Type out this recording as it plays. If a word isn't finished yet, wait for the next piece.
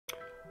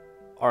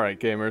Alright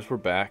gamers, we're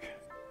back.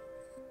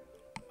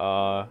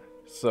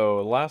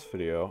 So last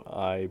video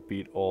I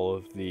beat all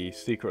of the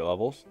secret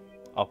levels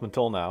up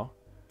until now.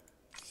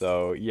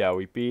 So yeah,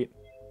 we beat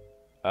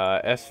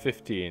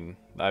S15.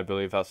 I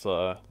believe that's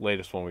the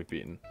latest one we've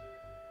beaten.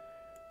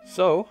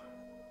 So,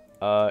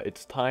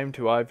 it's time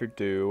to either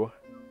do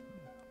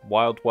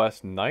Wild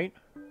West Night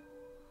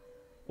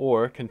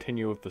or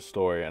continue with the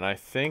story, and I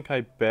think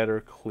I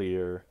better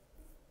clear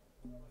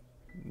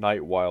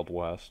Night Wild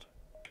West.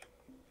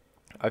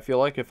 I feel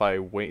like if I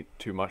wait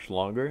too much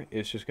longer,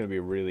 it's just going to be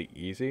really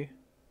easy.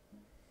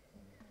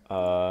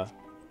 So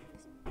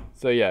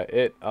yeah,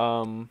 it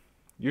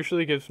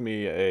usually gives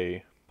me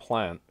a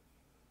plant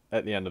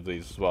at the end of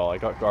these as well. I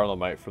got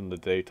Garlemite from the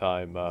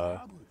daytime,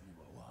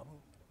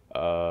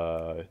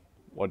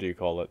 what do you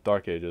call it?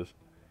 Dark Ages.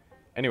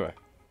 Anyway,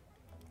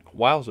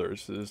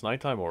 wowzers, it is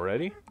nighttime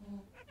already?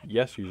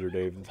 Yes, user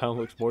Dave, the town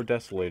looks more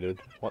desolated.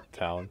 What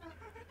town?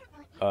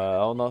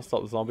 I'll not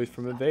stop the zombies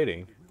from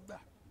invading.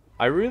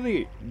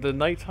 The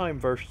nighttime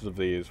versions of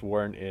these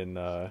weren't in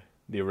the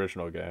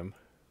original game.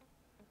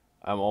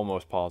 I'm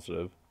almost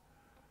positive.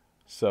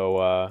 So,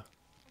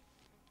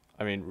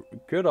 I mean,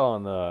 good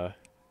on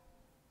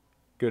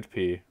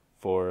GoodPea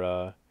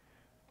for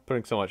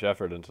putting so much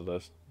effort into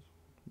this.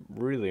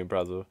 Really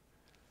impressive.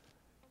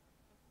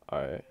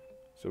 Alright,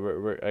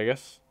 so I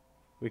guess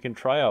we can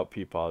try out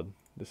Peapod.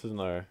 This isn't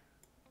our...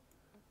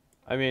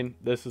 I mean,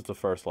 this is the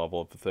first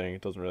level of the thing,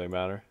 it doesn't really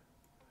matter.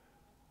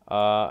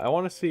 I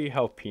want to see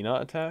how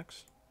Peanut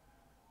attacks.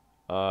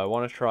 I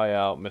want to try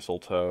out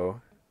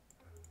Mistletoe.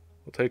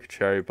 We'll take a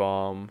Cherry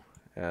Bomb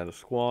and a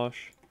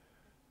Squash.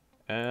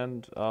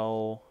 And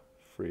I'll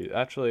freeze.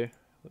 Actually,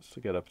 let's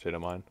get a Potato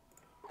Mine.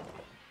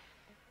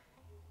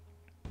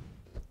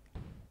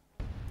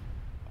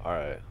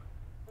 Alright.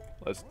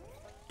 Let's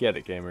get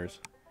it, gamers.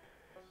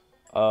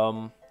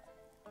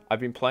 I've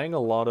been playing a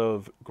lot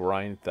of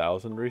Grind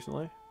 1000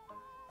 recently.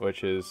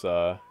 Which is,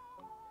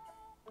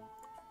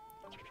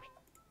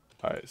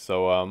 Alright,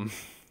 so,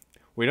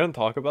 we don't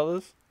talk about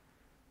this.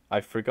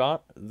 I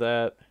forgot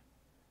that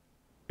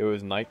it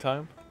was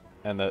nighttime,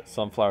 and that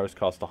sunflowers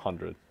cost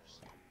 100.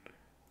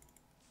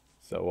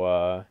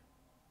 So,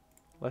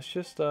 let's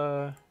just,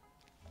 there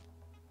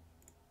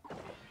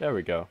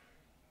we go.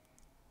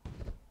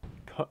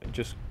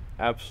 Just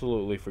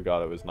absolutely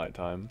forgot it was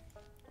nighttime.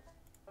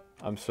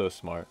 I'm so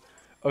smart.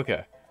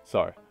 Okay,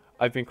 sorry.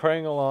 I've been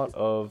crying a lot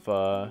of,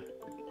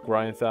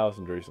 Grind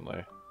 1000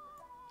 recently.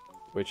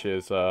 Which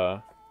is,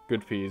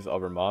 GoodPea's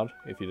other mod,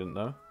 if you didn't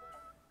know.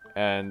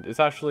 And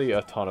it's actually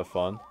a ton of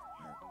fun.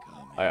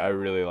 I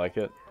really like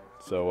it.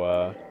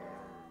 So,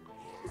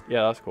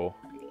 yeah, that's cool.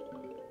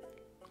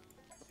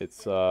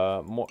 It's,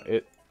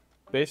 it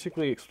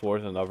basically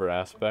explores another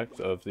aspect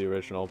of the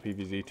original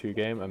PvZ2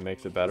 game and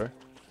makes it better.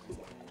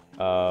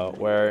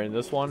 Where in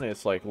this one,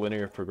 it's like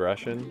linear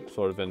progression,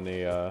 sort of in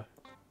the,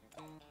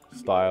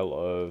 style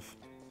of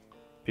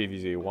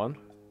PvZ1.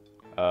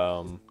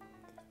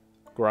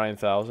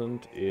 Grind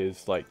 1000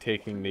 is like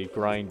taking the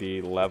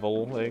grindy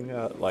leveling,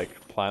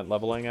 like plant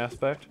leveling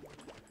aspect,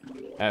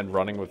 and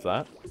running with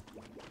that.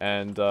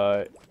 And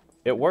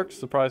it works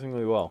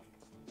surprisingly well.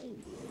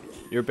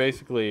 You're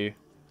basically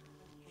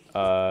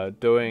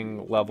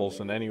doing levels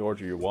in any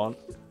order you want,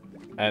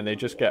 and they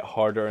just get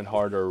harder and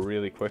harder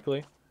really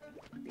quickly.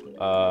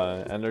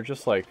 And they're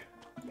just like,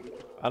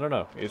 I don't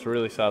know, it's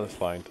really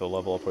satisfying to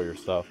level up all your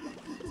stuff.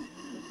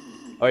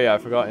 Oh yeah, I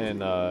forgot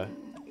in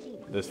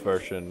this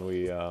version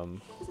we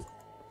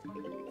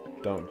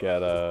don't get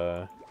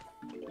the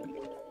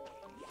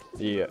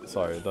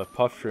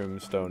puff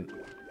shrooms don't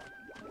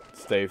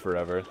stay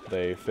forever.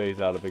 They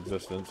phase out of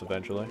existence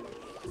eventually.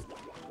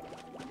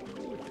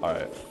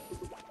 Alright.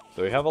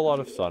 So we have a lot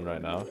of sun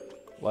right now.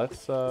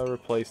 Let's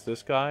replace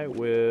this guy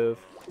with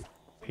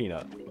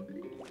Peanut.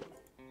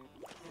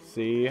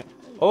 See?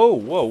 Oh,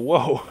 whoa,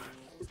 whoa.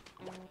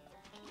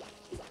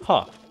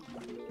 Huh.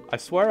 I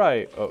swear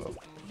you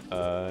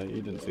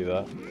didn't see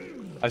that.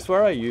 I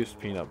swear I used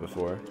Peanut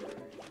before.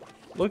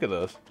 Look at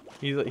this.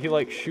 He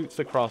like shoots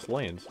across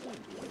lanes.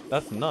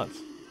 That's nuts.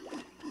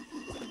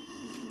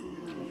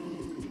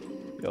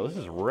 Yo, this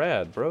is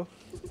rad, bro.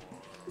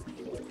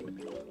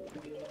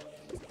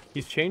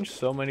 He's changed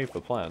so many of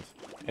the plants.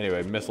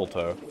 Anyway,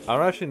 Mistletoe. I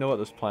don't actually know what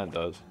this plant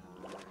does.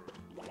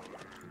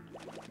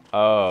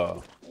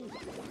 Oh.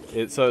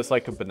 So it's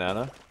like a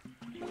banana?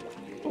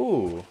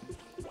 Ooh.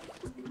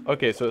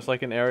 Okay, so it's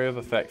like an area of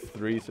effect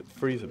freeze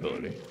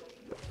ability.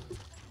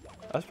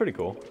 That's pretty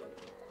cool.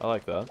 I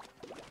like that.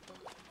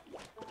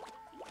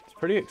 It's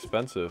pretty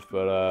expensive,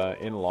 but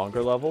in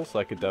longer levels,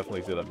 I could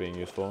definitely see that being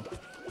useful.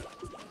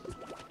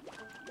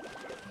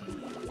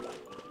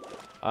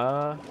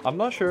 I'm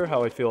not sure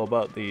how I feel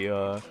about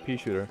the pea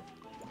shooter.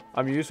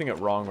 I'm using it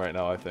wrong right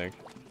now, I think.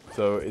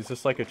 So, is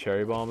this like a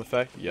cherry bomb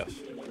effect? Yes.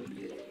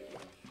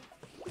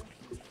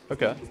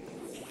 Okay.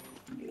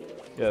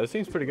 Yeah, this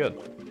seems pretty good.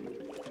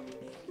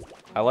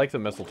 I like the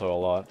mistletoe a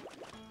lot.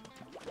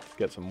 Let's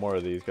get some more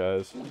of these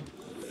guys.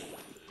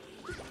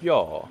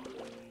 Yaw.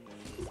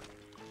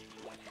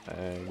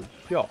 And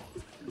yaw.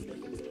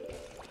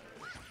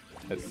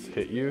 Let's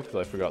hit you, because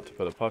I forgot to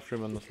put a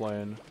mushroom in this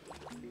lane.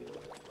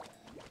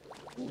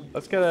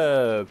 Let's get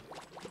a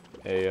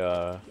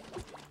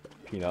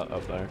peanut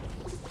up there.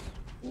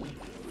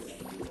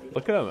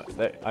 Look at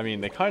them. I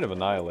mean, they kind of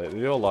annihilate. They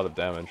do a lot of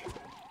damage.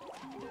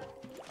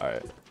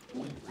 Alright.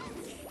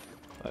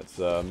 Let's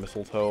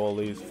mistletoe all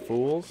these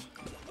fools.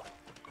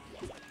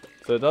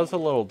 So it does a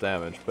little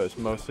damage, but it's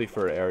mostly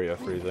for area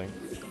freezing.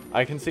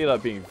 I can see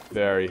that being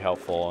very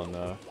helpful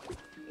on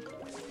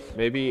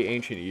maybe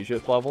Ancient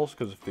Egypt levels,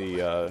 because of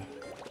the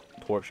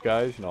torch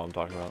guys. You know what I'm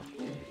talking about.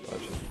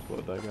 Let's just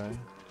explode that guy.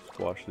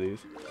 Squash these.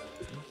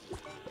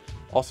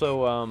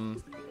 Also,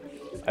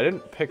 I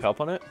didn't pick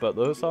up on it, but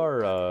those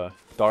are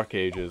Dark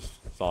Ages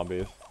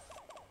zombies.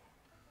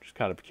 Which is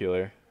kind of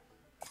peculiar.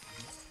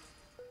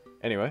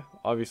 Anyway,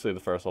 obviously the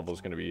first level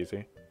is going to be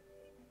easy.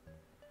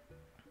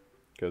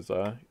 Because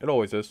it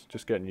always is,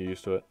 just getting you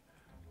used to it.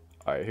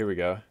 Alright, here we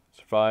go.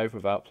 Survive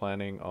without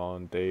planning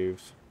on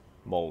Dave's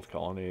mold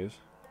colonies.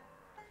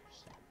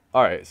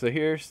 Alright, so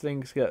here's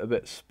things get a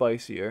bit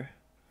spicier.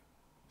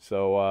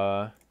 So,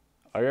 I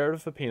got rid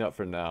of the peanut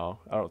for now.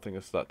 I don't think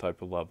it's that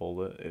type of level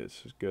that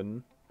it's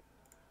good.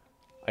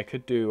 I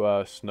could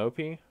do Snow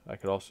Pea. I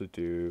could also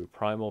do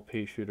Primal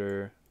Pea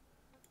Shooter.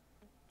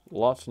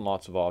 Lots and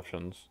lots of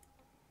options.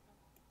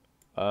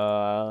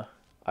 I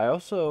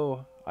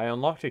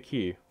unlocked a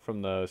key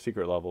from the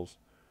secret levels.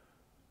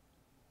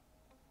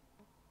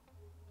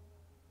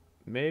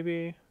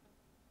 Maybe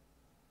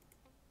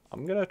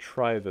I'm gonna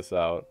try this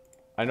out.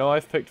 I know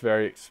I've picked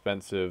very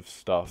expensive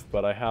stuff,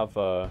 but I have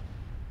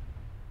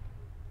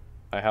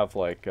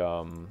like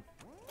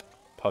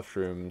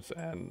mushrooms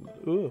and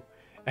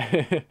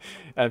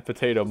and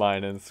potato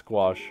mine and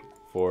squash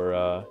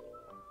for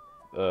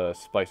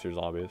spicer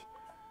zombies.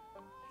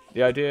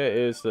 The idea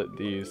is that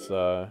these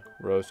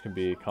rows can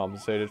be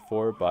compensated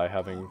for by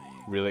having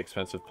really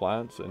expensive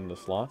plants in the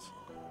slots.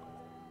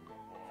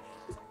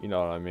 You know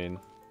what I mean?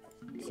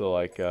 So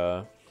like,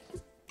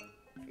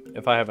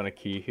 if I have a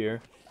key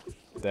here,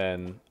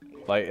 then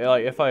like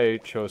if I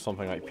chose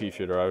something like pea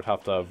shooter, I would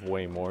have to have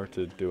way more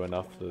to do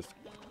enough for this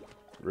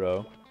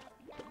row.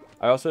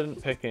 I also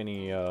didn't pick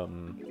any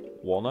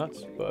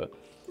walnuts, but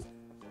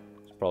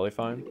it's probably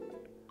fine.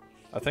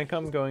 I think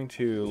I'm going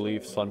to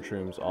leave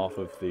sunshrooms off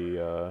of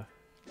the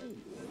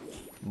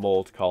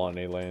mold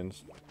colony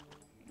lanes.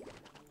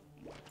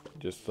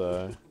 Just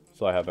so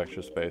I have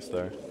extra space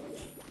there.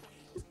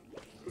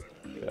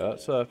 Yeah,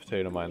 that's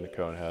potato mine the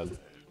cone head.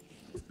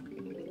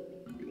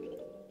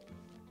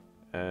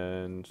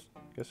 And I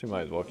guess we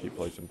might as well keep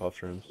placing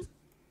mushrooms.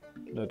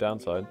 No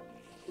downside.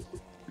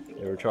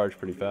 They recharge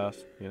pretty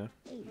fast, you know?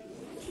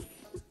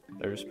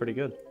 They're just pretty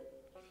good.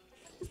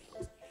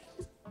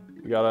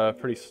 We got a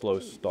pretty slow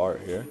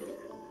start here,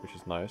 which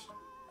is nice.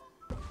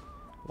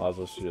 Allows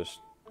us to just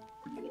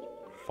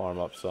farm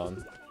up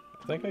sun.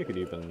 I think I could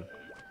even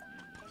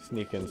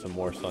sneak in some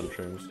more sun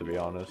shrooms, to be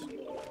honest.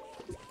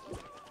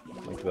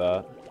 Like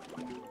that.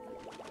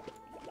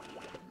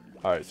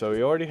 Alright, so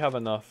we already have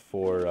enough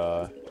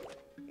for,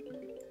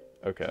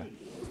 okay.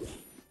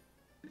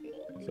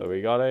 So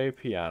we got a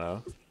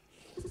piano.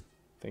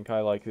 I think I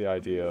like the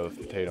idea of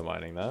potato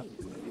mining that.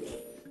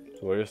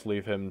 So we'll just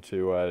leave him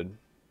to,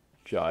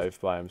 jive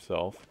by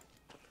himself.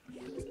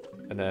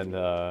 And then,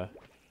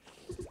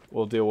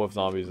 we'll deal with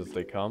zombies as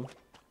they come.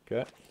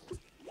 Okay.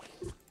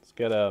 Let's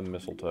get a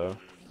mistletoe.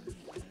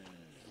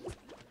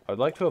 I'd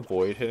like to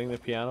avoid hitting the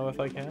piano if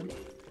I can.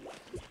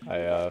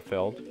 I,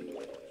 failed.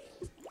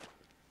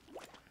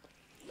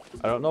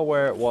 I don't know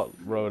what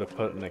row to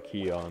put in a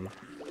key on.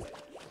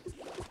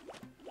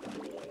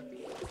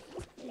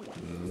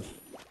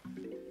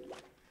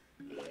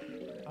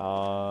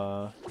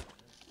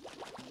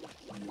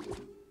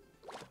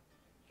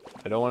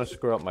 I don't want to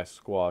screw up my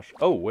squash.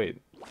 Oh,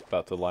 wait.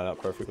 About to line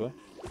up perfectly.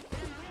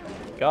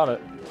 Got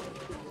it.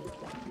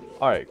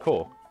 Alright,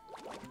 cool.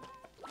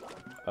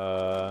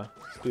 Let's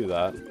do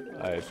that.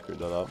 I screwed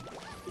that up.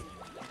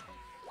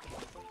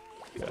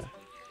 Okay.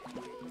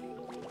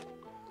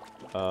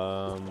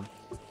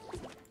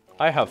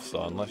 I have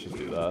sun. Let's just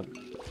do that.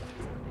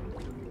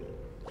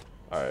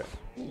 Alright.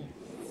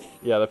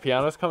 Yeah, the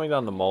piano's coming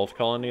down the mold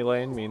colony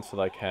lane means that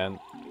I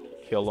can't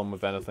kill them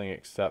with anything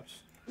except...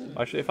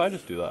 Actually, if I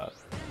just do that...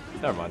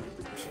 Never mind.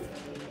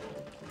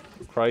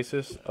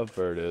 Crisis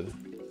averted.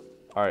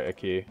 Alright, a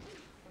key.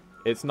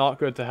 It's not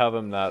good to have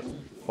him that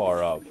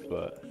far up,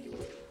 but...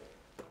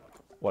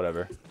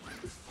 Whatever.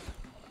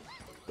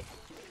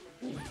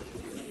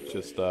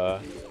 Just,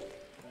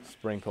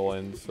 sprinkle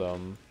in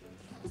some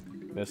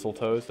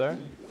mistletoes there.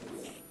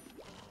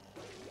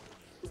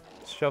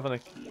 Shoving a...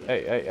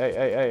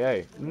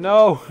 Hey.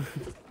 No!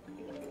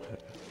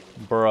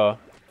 Bruh.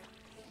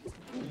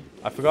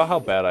 I forgot how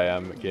bad I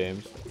am at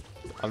games.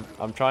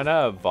 I'm trying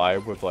to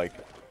vibe with, like,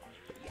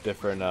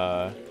 different,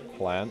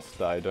 plants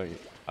that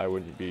I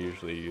wouldn't be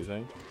usually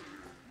using.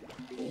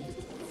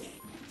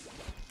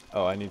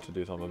 Oh, I need to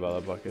do something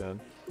about that bucket head.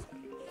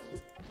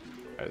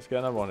 Alright, let's get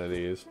another one of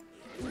these.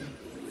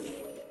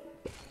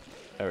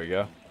 There we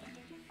go.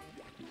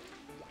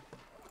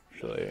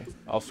 Actually,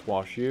 I'll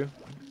squash you.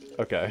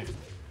 Okay.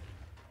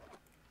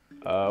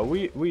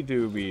 We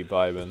do be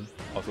vibing.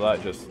 Also,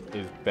 that just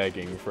is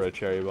begging for a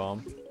cherry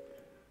bomb.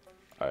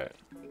 Alright.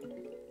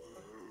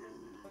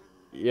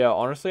 Yeah,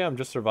 honestly, I'm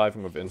just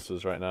surviving with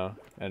instas right now.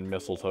 And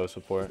mistletoe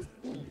support.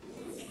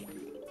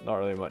 Not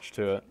really much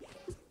to it.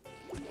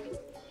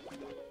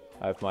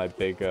 I have my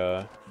big,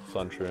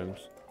 sun shrooms.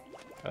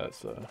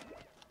 Let's, do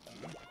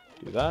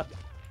that.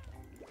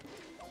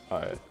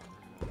 Alright.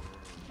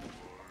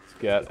 Let's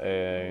get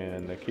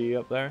a key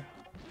up there.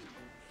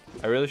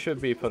 I really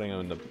should be putting him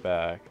in the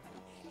back.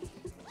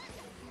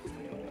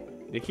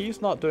 The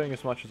key's not doing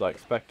as much as I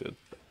expected.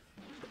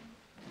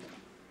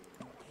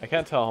 I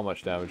can't tell how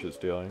much damage it's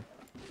dealing.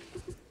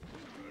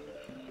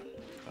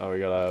 Oh, we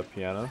got a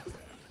piano.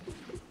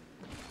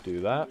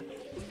 Do that.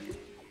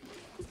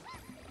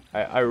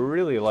 I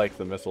really like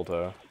the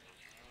mistletoe.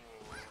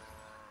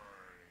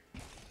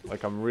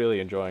 Like, I'm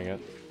really enjoying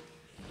it.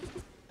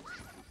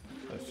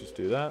 Let's just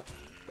do that.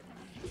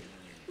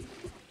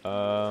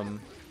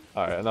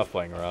 Alright, enough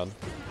playing around.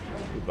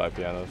 Goodbye,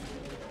 pianos.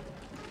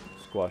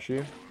 Squash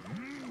you.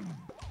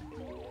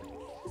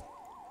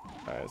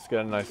 Alright, let's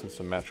get it nice and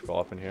symmetrical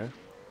up in here.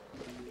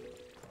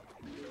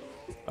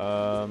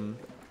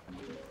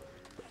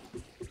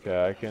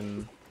 Okay, I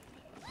can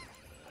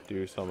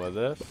do some of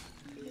this.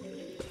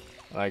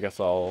 And I guess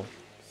I'll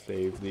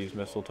save these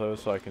mistletoes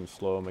so I can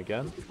slow them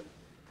again.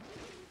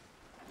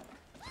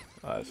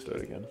 Let's do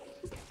it again.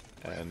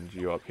 And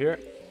you up here.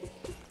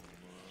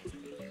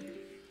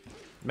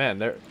 Man,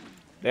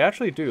 they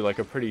actually do like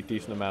a pretty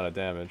decent amount of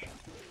damage.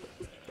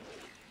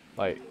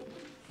 Like,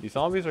 these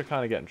zombies are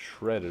kind of getting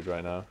shredded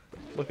right now.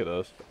 Look at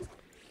those.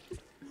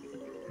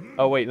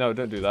 Oh wait, no,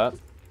 don't do that.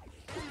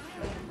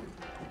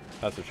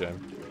 That's a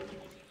shame.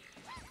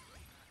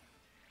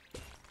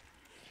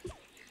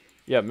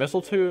 Yeah,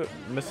 mistletoe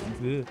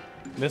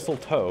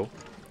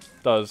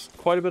does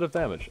quite a bit of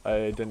damage.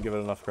 I didn't give it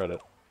enough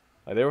credit.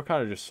 Like, they were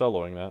kind of just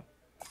soloing that.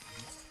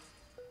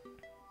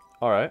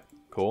 Alright,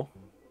 cool.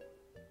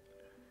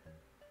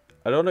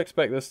 I don't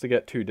expect this to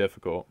get too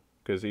difficult,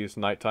 because these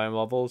nighttime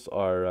levels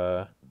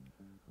are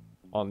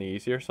on the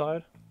easier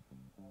side.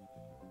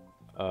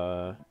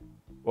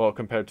 Well,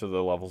 compared to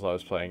the levels I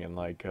was playing in,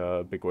 like,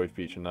 Big Wave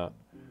Beach and that.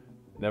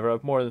 Never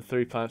have more than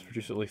 3 plants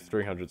produce at least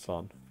 300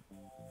 sun.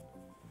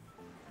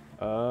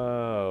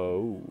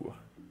 Oh.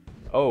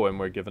 Oh, and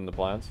we're given the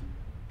plants.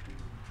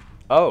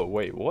 Oh,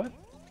 wait, what?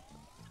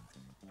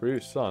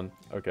 Produce sun.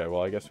 Okay,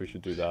 well, I guess we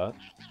should do that.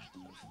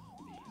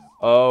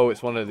 Oh,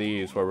 it's one of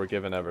these where we're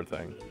given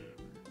everything.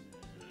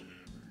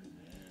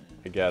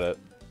 I get it.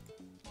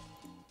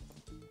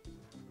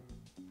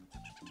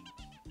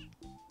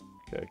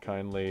 Okay,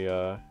 kindly,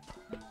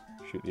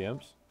 shoot the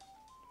imps.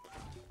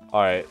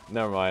 Alright,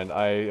 never mind.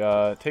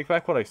 I, take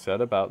back what I said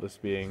about this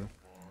being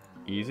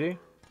easy.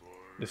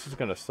 This is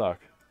gonna suck.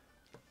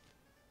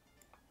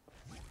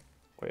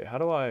 Wait, how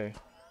do I...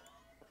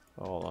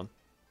 Oh, hold on.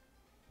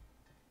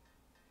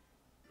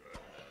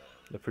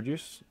 The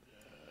produce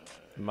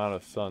amount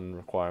of sun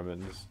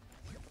requirement is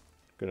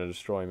gonna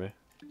destroy me.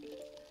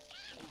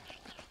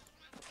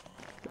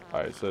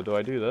 Alright, so do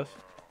I do this?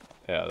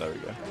 Yeah, there we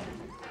go.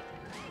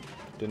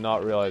 Did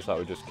not realize that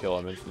would just kill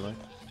him instantly.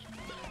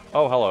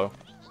 Oh, hello.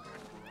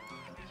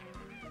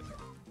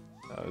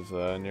 That was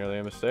nearly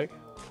a mistake.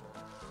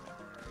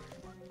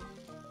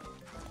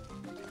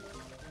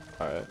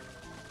 Alright.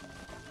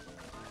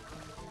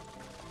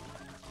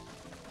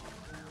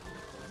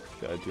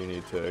 Okay, I do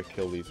need to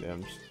kill these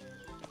imps.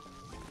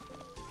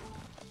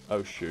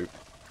 Oh, shoot.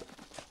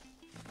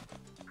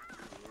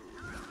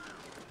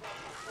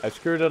 I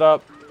screwed it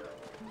up.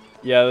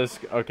 Yeah, this...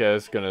 Okay,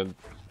 it's gonna...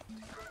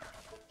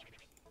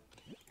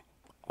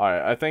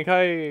 Alright, I think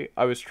I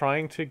was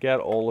trying to get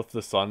all of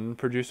the sun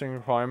producing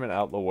requirement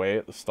out the way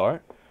at the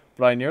start,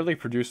 but I nearly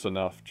produced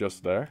enough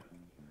just there.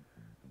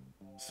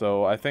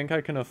 So I think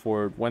I can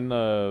afford, when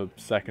the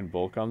second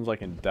bull comes, I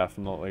can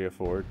definitely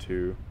afford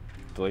to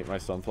delete my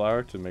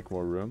sunflower to make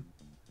more room.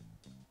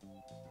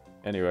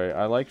 Anyway,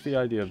 I like the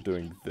idea of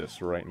doing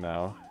this right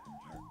now.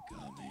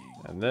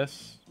 And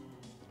this.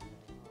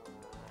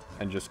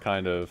 And just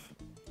kind of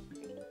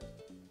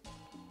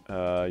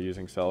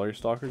using celery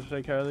stalkers to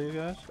take care of these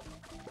guys.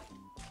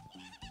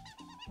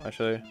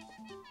 Actually,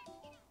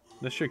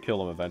 this should kill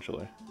them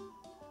eventually.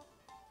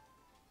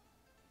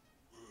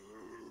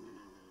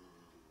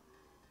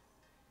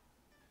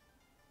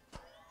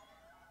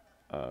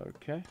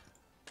 Okay.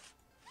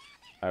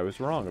 I was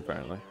wrong,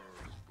 apparently.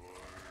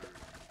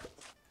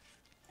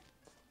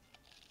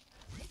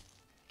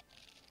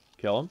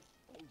 Kill him?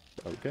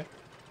 Okay.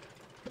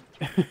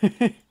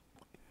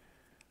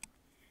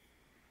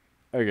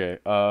 Okay,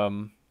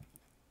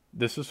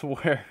 this is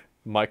where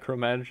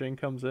micromanaging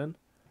comes in.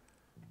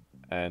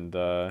 And,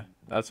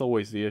 that's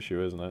always the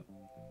issue, isn't it?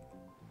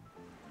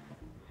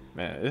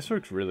 Man, this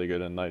works really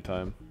good in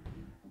nighttime.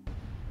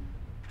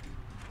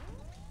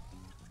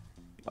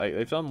 Like,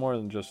 they've done more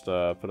than just,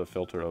 put a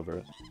filter over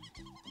it.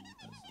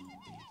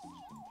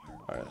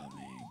 Alright.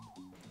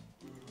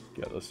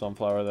 Get the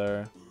sunflower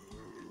there.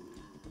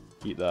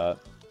 Eat that.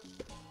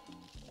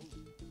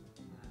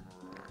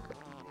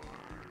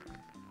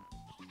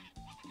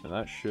 And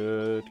that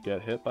should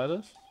get hit by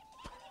this?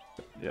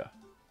 Yeah.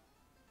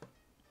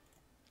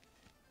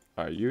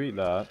 Alright, you eat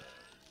that.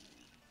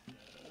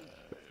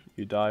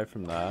 You die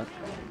from that.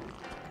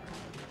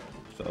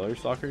 Celery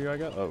stalker you, I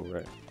got? Oh,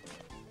 right.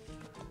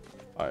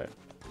 Alright.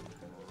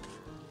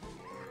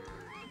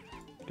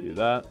 Do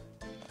that.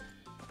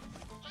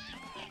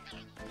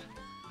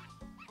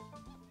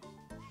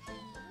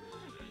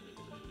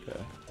 Okay.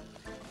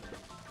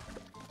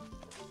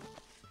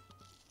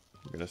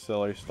 I'm gonna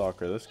celery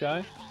stalker this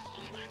guy.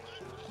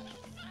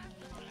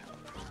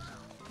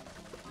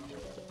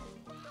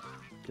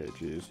 Okay,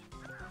 jeez.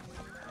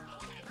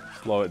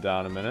 Slow it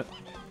down a minute.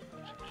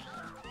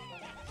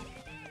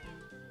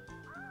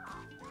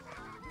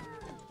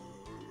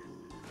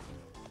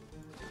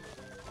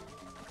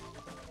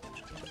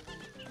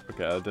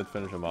 Okay, I did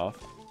finish him off.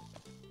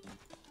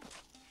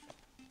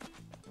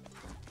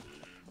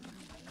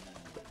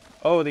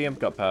 Oh, the imp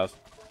got past.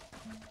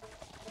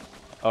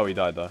 Oh, he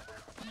died though.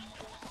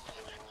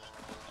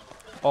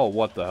 Oh,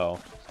 what the hell?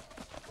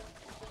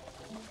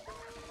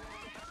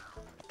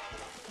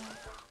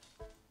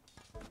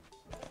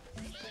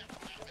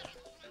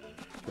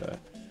 Okay.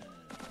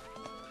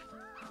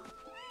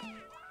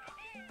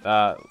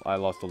 I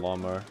lost the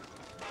lawnmower.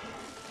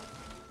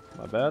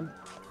 My bad.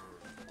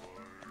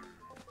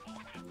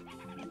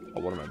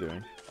 Oh, what am I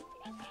doing?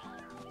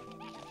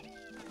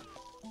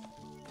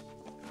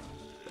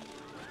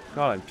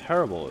 God, I'm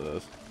terrible at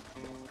this.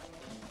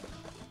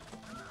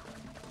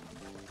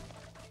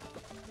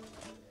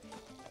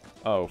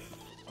 Oh.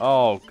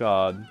 Oh,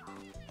 God.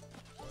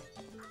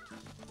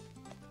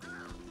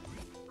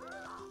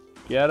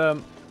 Get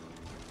him.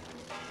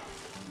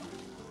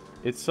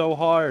 It's so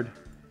hard.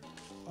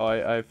 Oh,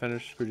 I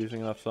finished producing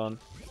enough sun.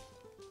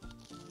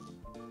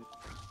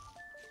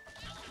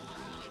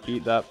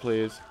 Eat that,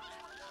 please.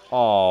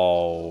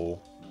 Oh.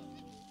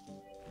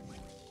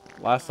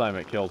 Last time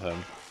it killed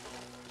him.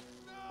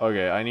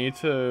 Okay, I need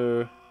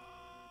to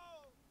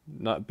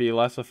not be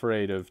less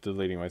afraid of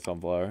deleting my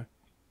sunflower.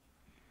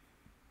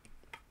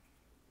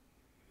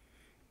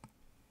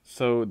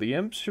 So the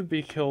imps should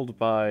be killed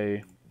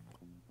by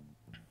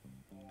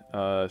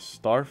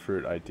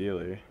starfruit,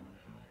 ideally.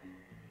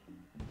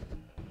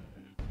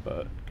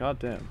 But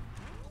goddamn.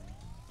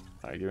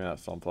 Alright, give me that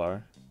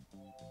sunflower.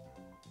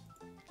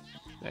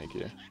 Thank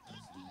you.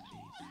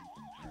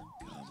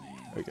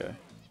 Okay.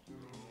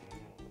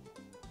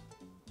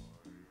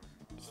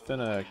 Just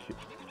gonna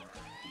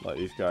let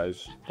these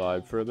guys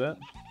vibe for a bit.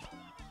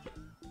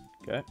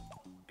 Okay.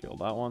 Kill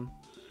that one.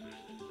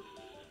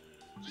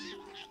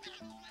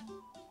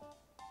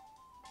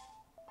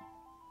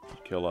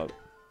 Kill up.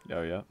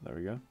 Oh yeah, there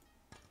we go.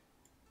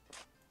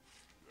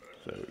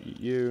 So eat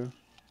you.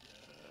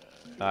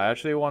 I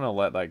actually want to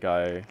let that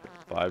guy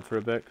vibe for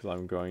a bit because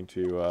I'm going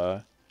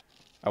to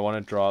I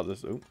want to draw out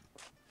this. Oh,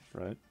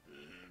 right.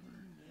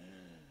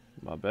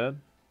 My bad.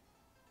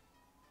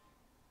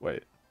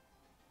 Wait.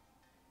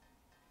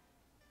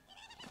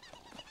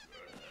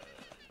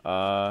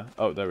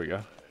 Oh, there we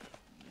go.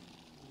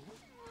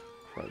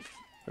 Right.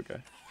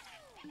 Okay.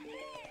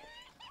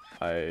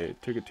 I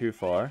took it too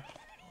far.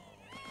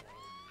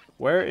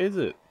 Where is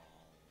it?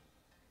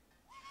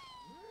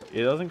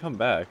 It doesn't come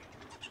back.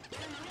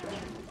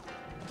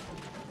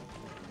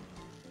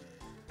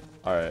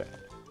 Alright.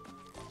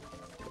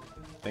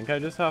 I think I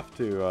just have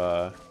to,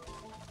 I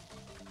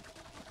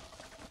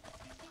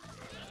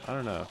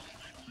don't know.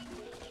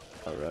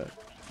 Alright.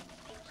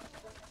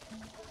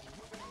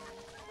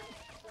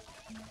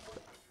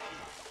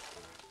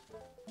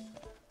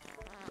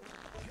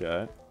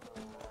 Okay.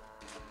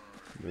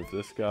 Move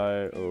this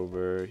guy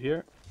over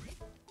here.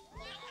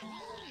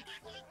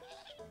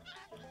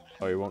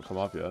 Oh, he won't come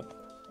up yet.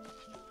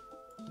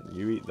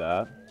 You eat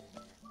that.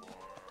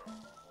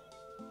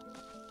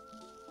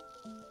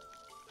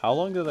 How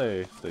long do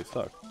they stay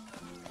stuck?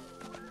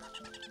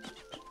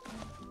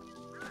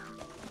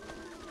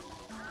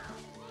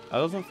 That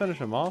doesn't finish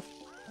him off?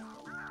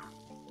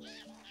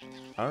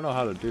 I don't know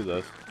how to do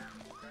this.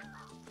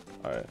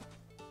 Alright.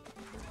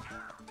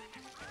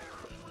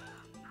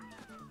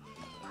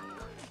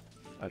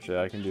 Actually,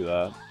 I can do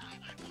that.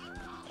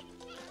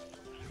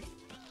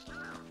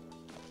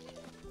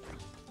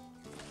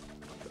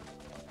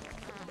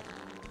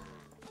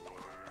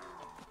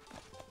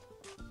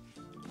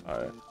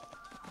 Alright.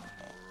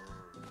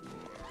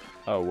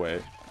 Oh,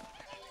 wait.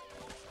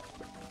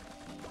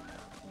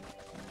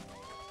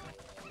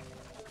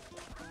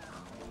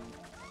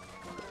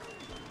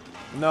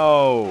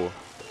 No!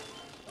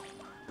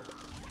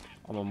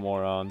 I'm a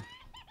moron.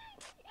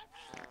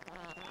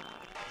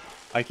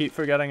 I keep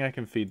forgetting I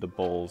can feed the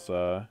bulls,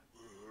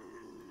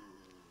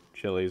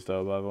 chilies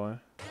though, by the way.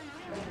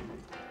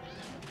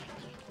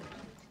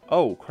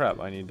 Oh, crap,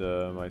 I need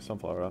my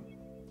sunflower up.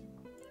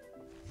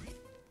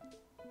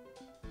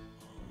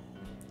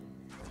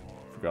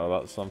 Forgot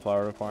about the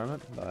sunflower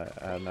requirement,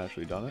 but I hadn't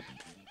actually done it.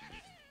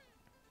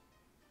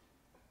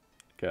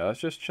 Okay, let's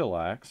just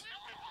chillax.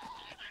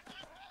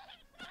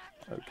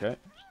 Okay.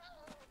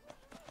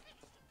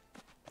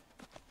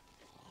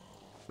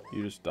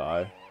 You just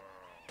die.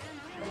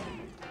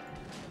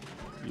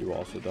 You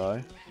also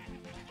die.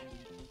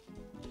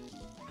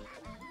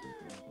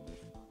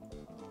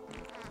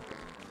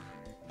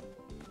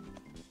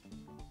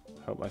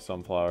 Hope my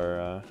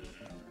sunflower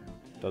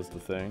does the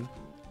thing.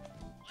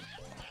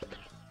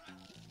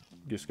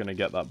 Just gonna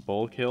get that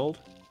bull killed.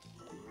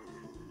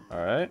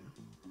 Alright.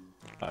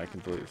 I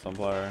can delete the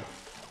sunflower.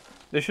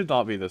 This should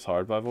not be this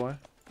hard, by the way.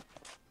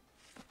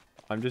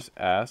 I'm just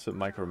ass at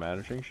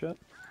micromanaging shit.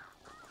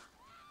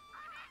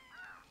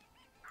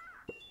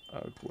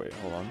 Oh, wait,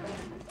 hold on.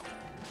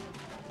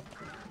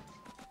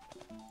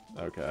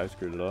 Okay, I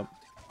screwed it up.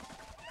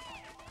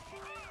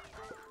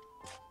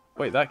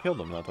 Wait, that killed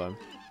him that time.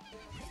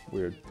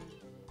 Weird.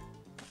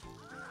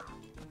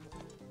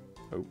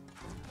 Oh.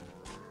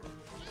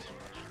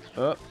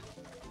 Oh.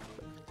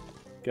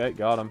 Okay,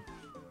 got him.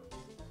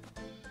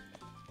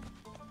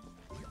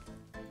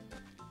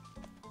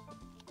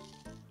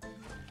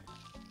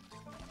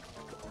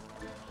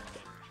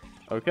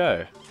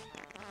 Okay.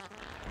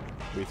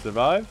 We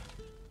survive.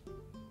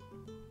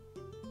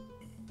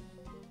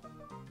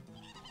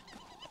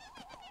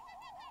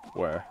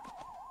 Where?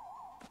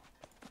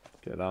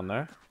 Get on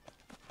there.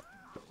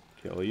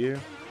 Kill you.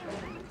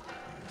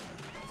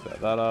 Set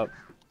that up.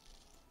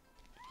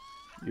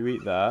 You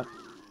eat that.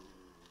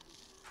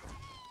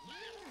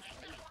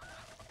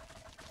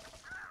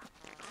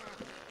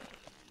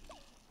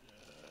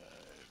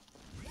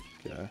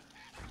 Okay.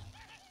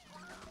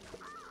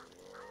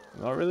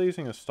 I'm not really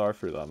using a star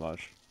fruit that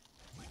much.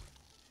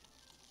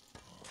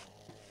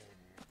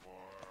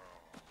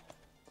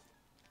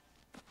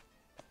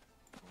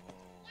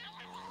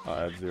 Oh,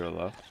 I have 0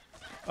 left.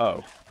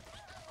 Oh.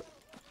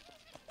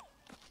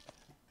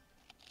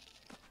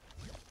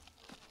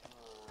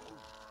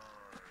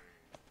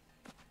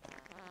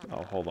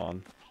 Oh, hold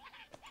on.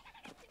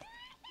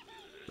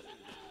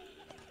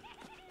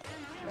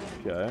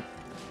 Okay.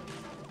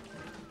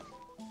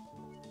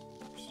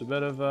 Just a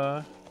bit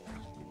of,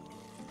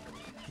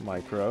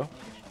 micro.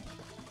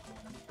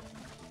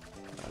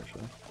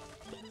 Actually.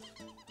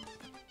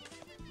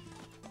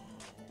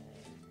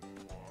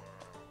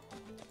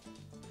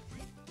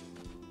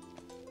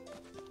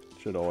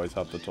 Should always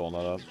have to tone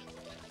that up.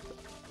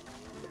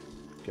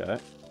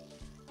 Okay.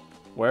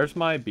 Where's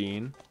my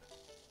bean?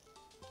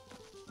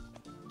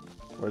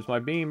 Where's my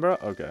bean, bro?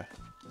 Okay.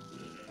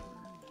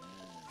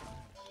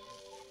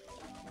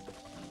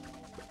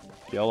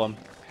 Kill him.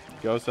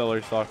 Go,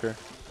 celery stalker.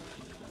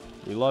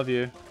 We love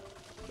you.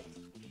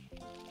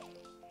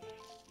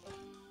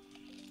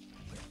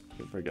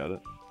 Can forget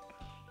it.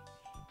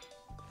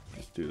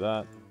 Just do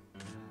that.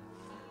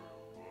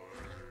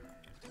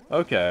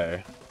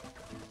 Okay.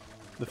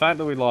 The fact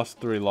that we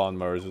lost 3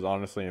 lawnmowers is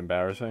honestly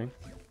embarrassing.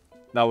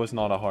 That was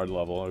not a hard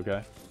level,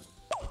 okay?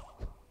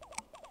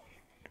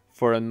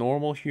 For a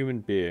normal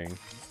human being,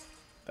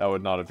 that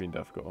would not have been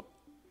difficult.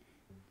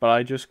 But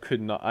I just could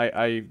not...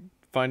 I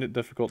find it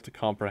difficult to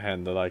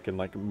comprehend that I can,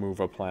 like, move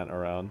a plant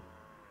around.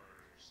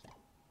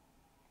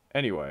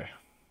 Anyway.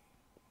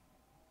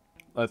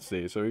 Let's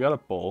see. So we got a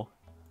bull.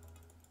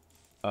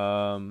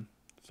 So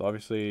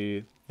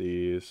obviously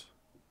these...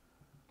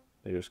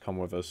 They just come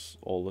with us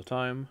all the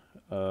time.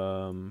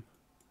 Tall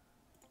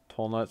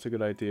nut's a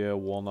good idea.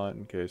 Walnut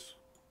in case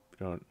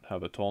we don't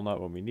have a tall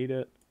nut when we need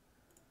it.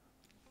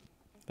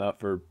 That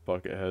for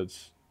bucket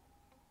heads.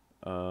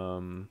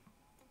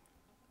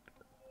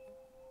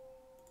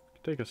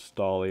 Take a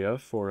Stalia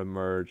for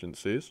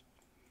emergencies.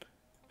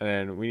 And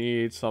then we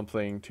need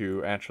something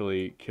to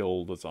actually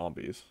kill the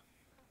zombies.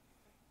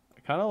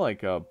 I kind of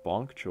like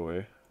Bonk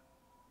Choy.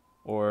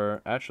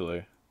 Or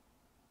actually,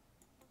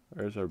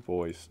 where's our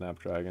boy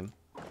Snapdragon?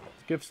 Let's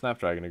give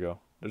Snapdragon a go.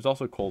 There's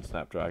also Cold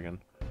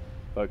Snapdragon.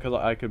 But because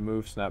I could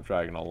move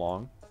Snapdragon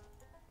along.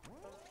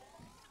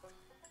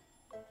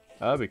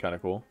 That'd be kind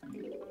of cool.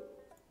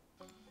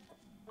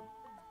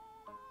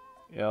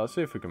 Yeah, let's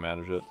see if we can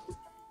manage it.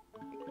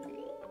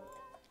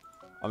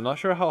 I'm not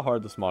sure how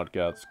hard this mod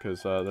gets,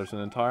 because there's an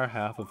entire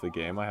half of the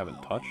game I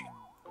haven't touched.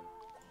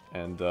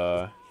 And,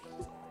 you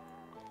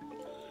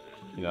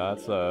know,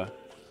 it's a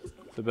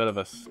bit of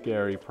a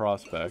scary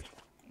prospect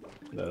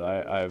that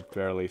I've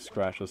barely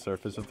scratched the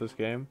surface of this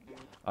game.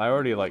 I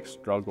already, like,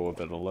 struggle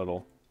with it a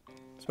little.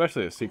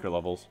 Especially the secret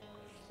levels.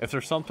 If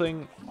there's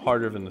something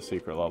harder than the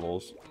secret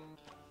levels,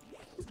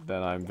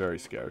 then I'm very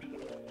scared.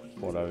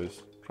 What I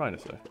was trying to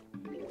say.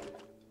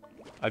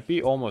 I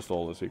beat almost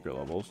all the secret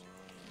levels.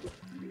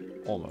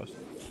 Almost.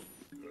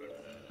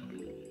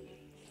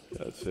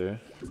 Let's see.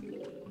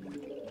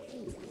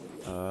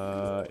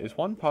 Is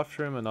 1 puff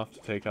shroom enough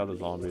to take out a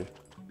zombie?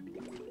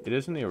 It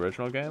is in the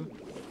original game.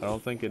 I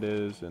don't think it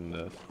is in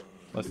this.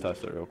 Let's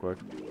test it real quick.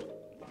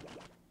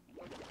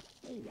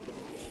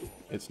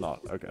 It's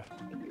not. Okay.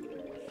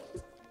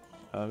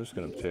 I'm just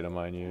gonna potato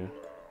mine you.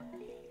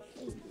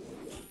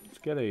 Let's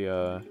get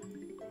a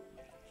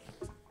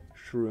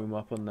shroom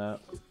up on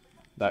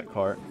that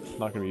cart.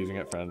 Not gonna be using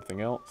it for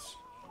anything else.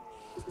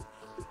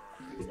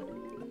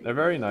 They're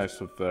very nice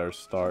with their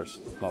starts.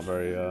 Not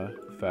very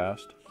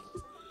fast.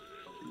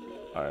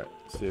 Alright,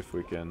 see if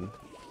we can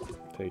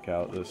take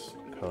out this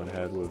cone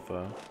head with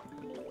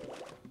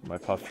My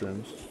puff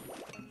shrooms.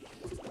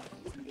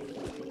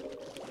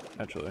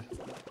 Actually.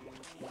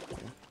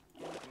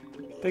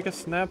 Take a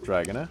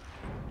snapdragon, eh?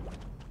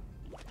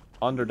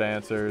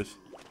 Underdancers.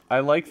 I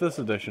like this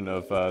edition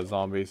of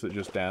zombies that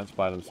just dance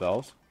by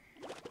themselves.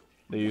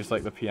 They use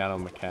like the piano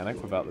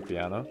mechanic without the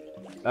piano.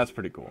 That's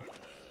pretty cool.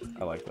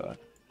 I like that.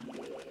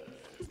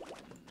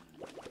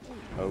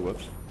 Oh,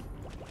 whoops.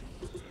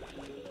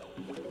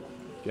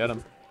 Get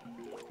him.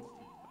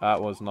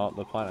 That was not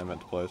the plan I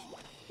meant to place.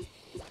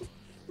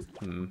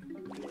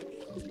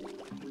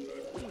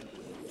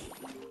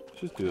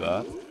 Just do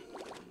that.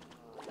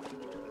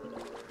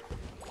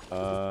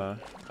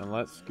 And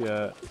let's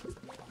get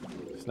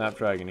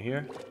Snapdragon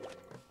here.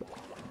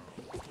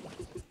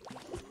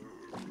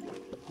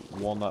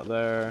 Walnut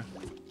there.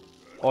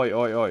 Oi,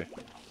 oi, oi.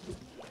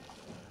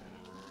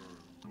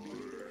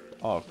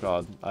 Oh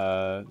god,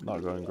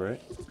 not going great.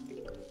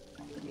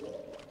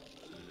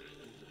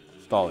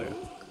 Stalia.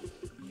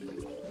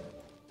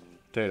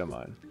 Potato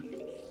mine.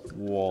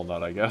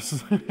 Walnut, I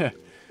guess.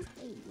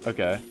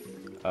 Okay.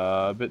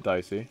 A bit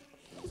dicey.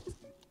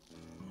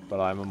 But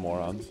I'm a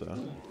moron, so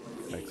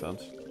makes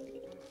sense.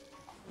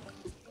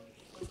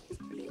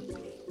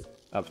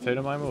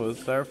 Potato mine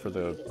was there for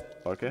the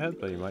buckethead,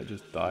 but you might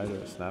just die to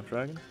a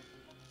snapdragon.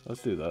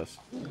 Let's do this.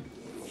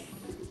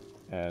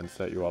 And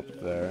set you up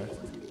there.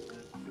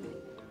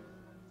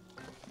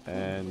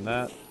 And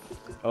that...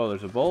 Oh,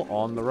 there's a bull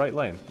on the right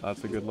lane.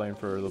 That's a good lane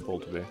for the bull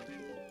to be.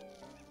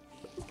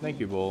 Thank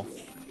you, bull.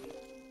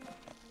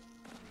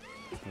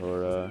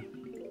 For,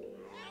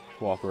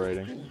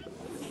 cooperating.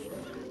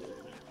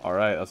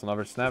 Alright, that's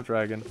another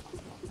snapdragon.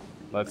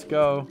 Let's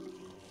go.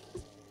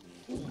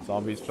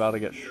 Zombie's about to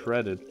get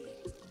shredded.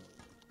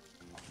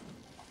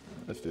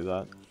 Let's do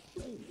that.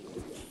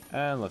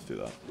 And let's do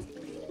that.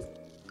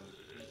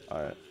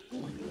 Alright.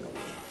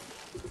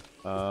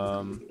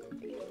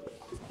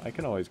 I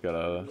can always get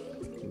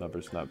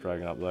another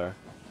snapdragon up there.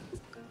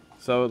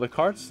 So the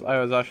carts, I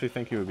was actually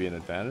thinking would be an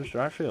advantage.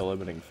 They're actually a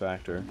limiting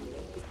factor.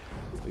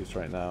 At least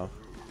right now.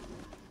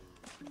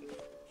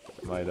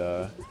 Might,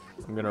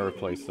 I'm gonna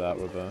replace that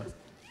with a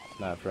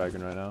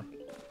snapdragon right now.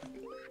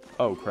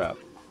 Oh, crap.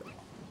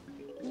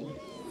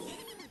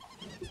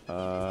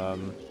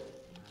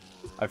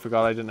 I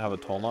forgot I didn't have a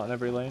tall knot in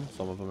every lane.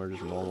 Some of them are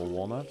just normal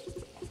walnuts.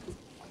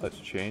 Let's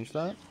change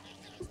that.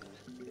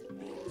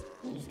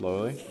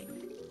 Slowly.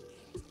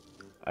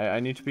 I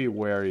need to be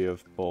wary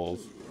of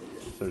bulls.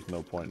 There's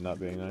no point in that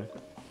being there.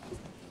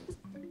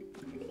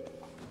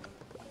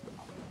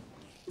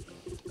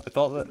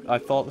 I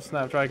thought the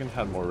snapdragons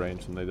had more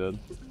range than they did.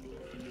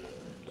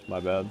 My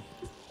bad.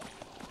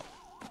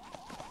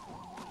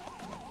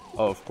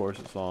 Oh, of course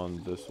it's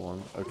on this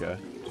one. Okay,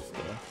 just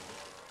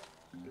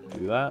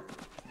do that.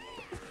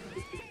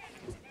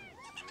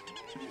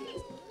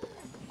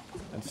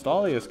 And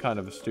Stolly is kind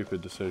of a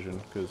stupid decision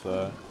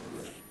because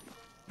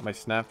my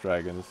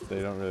snapdragons,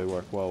 they don't really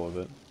work well with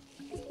it.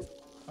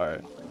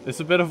 Alright. It's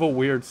a bit of a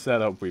weird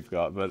setup we've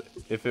got, but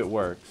if it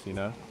works, you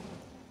know?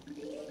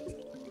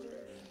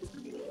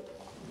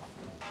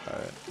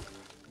 Alright.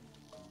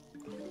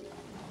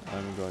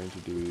 I'm going to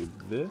do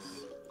this.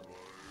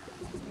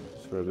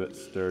 Just for a bit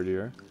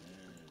sturdier.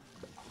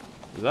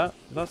 Is that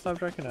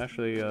snapdragon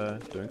actually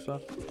doing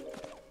stuff?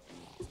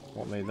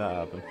 What made that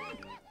happen?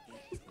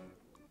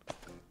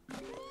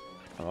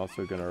 I'm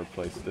also going to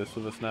replace this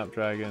with a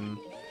snapdragon.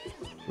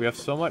 We have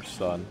so much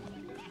sun.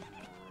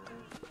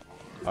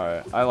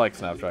 Alright, I like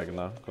Snapdragon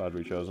though. Glad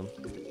we chose him.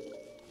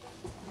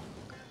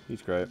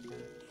 He's great.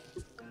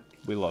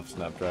 We love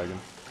Snapdragon.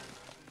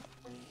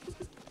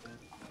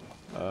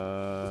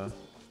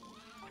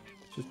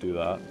 Just do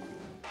that.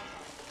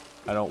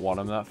 I don't want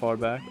him that far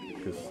back,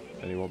 because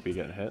then he won't be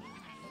getting hit.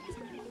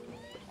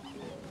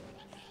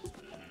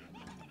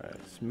 Alright,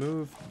 let's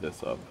move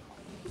this up.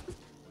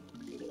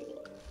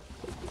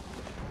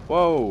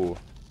 Whoa!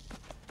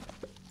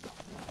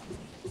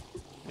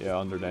 Yeah,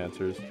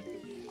 underdancers.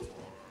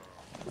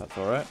 That's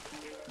alright.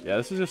 Yeah,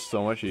 this is just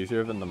so much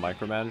easier than the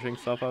micromanaging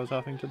stuff I was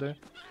having to do.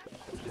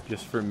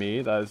 Just for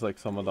me, that is like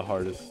some of the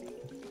hardest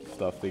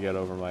stuff to get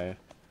over my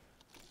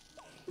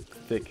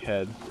thick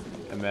head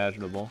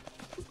imaginable.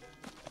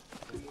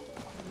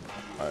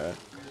 Alright.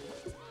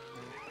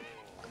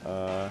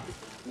 I'm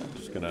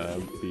just gonna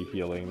be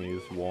healing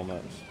these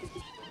walnuts.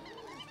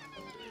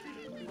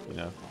 You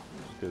know,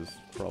 because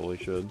probably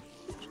should.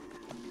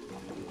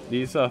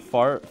 These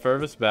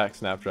furthest back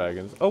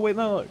snapdragons. Oh wait,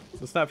 no, look,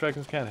 the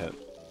snapdragons can hit.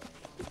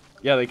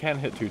 Yeah, they can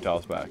hit 2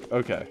 tiles back.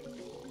 Okay.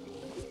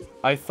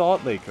 I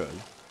thought they could.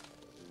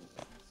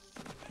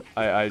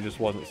 I just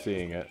wasn't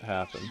seeing it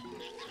happen.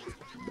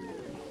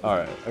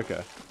 Alright,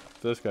 okay.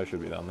 So this guy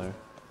should be down there.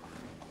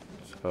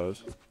 I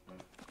suppose.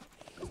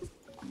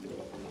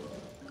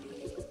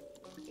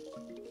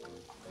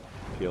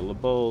 Heal the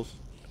bulls.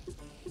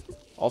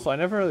 Also, I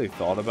never really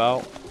thought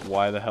about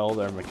why the hell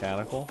they're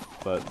mechanical,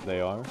 but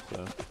they are,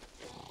 so.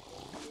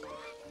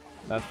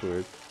 That's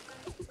weird.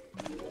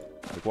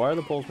 Like, why are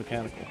the bulls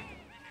mechanical?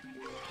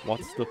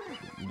 What's the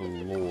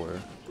lore?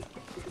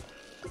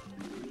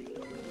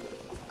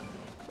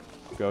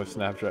 Go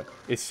Snapchat.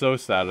 It's so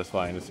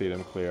satisfying to see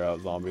them clear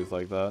out zombies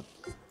like that.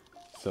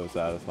 So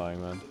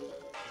satisfying, man.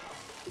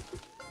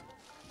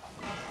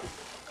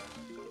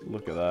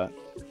 Look at that.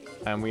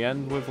 And we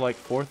end with like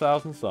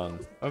 4,000 sun.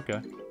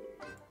 Okay.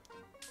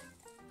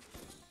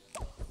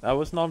 That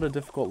was not a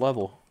difficult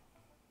level.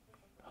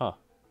 Huh.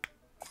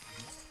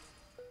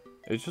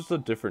 It's just a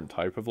different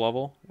type of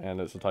level,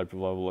 and it's a type of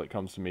level that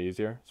comes to me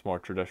easier. It's a more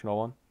traditional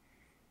one.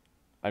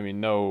 I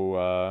mean,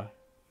 no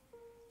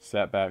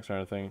setbacks or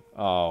anything.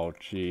 Oh,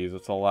 jeez,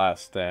 it's a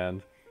last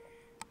stand.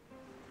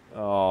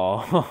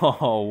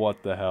 Oh,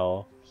 what the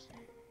hell.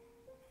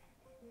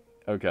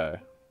 Okay.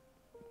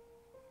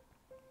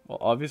 Well,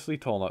 obviously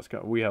tall nuts.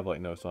 We have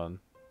like no sun.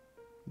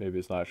 Maybe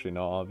it's not actually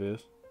not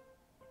obvious.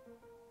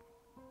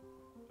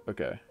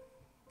 Okay.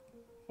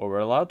 Well, we're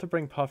allowed to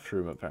bring puff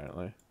shroom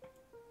apparently.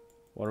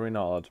 What are we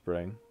not allowed to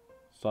bring?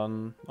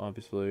 Sun,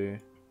 obviously.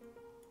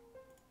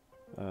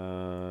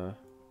 We're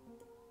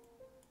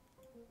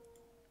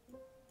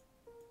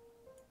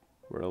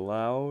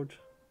allowed.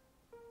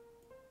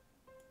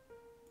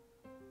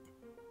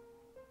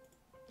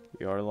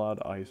 We are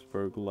allowed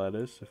iceberg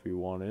lettuce if we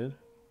wanted.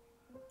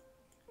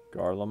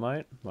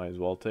 Garlemite, might as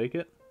well take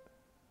it.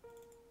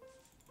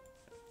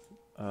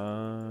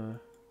 I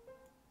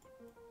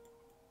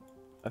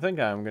think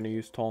I'm gonna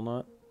use tall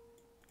nut.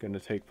 Gonna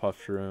take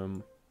puff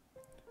shroom.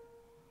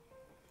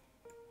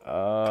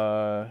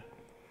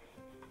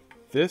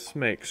 This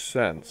makes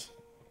sense,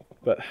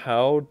 but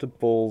how do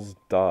bulls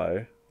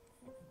die?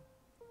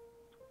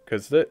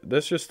 Because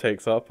this just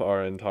takes up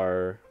our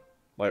entire,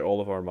 like,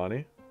 all of our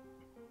money.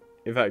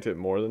 In fact, it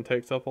more than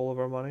takes up all of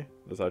our money.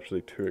 It's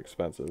actually too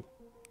expensive.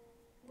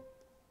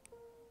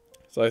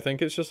 So I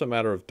think it's just a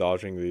matter of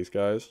dodging these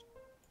guys.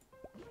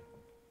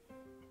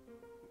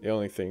 The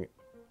only thing,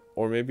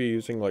 or maybe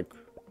using like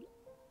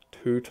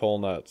 2 tall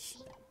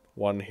nuts.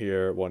 One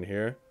here, one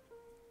here.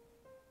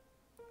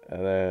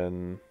 And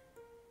then,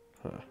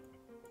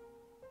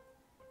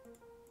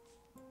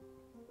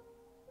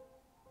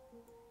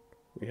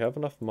 we have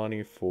enough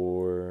money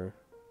for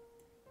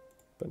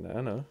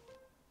banana.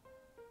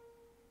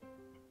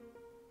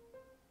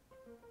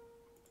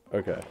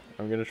 Okay,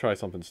 I'm gonna try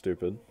something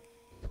stupid.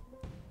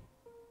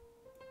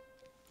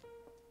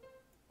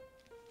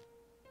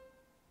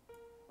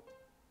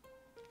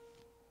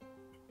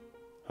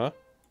 Huh?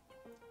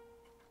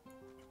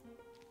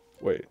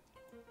 Wait.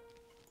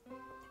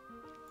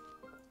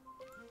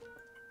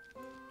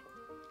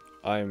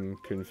 I'm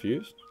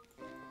confused?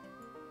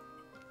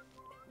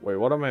 Wait,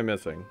 what am I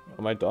missing?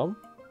 Am I dumb?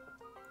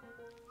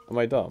 Am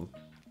I dumb?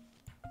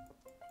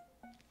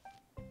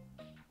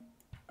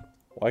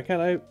 Why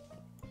can't I...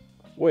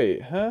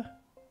 Wait, huh?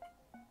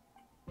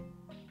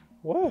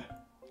 What?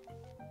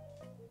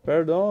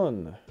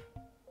 Pardon.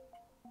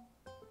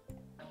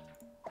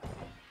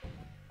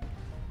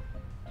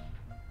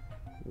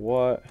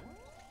 What?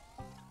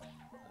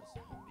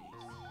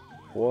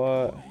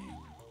 What?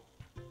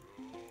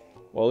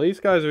 Well, these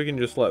guys we can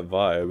just let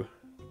vibe.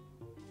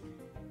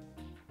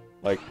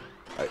 Like,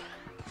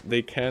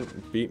 they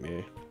can't beat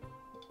me.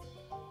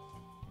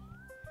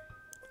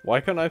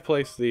 Why can't I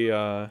place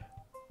the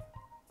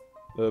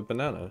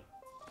banana?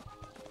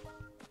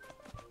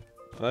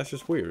 That's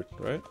just weird,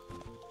 right?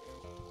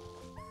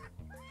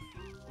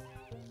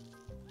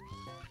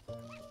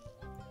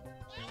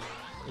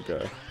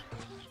 Okay.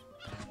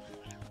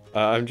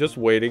 I'm just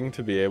waiting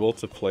to be able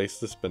to place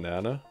this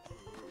banana.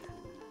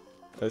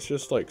 Let's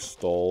just like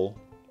stall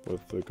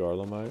with the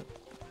Garlemite.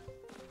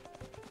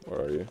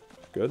 Where are you?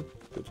 Good?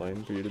 Good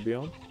lane for you to be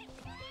on?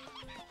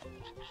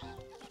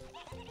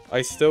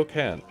 I still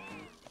can't.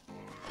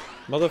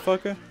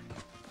 Motherfucker?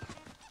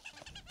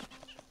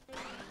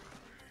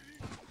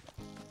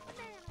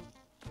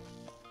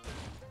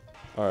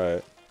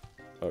 Alright.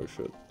 Oh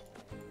shit.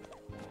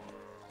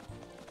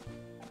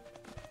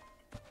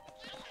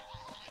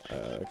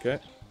 Okay.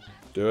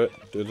 Do it.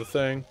 Do the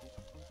thing.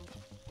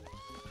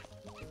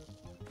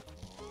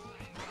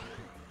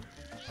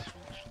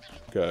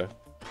 Okay.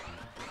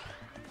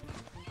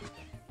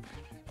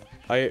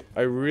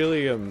 I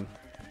really am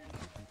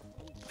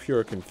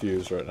pure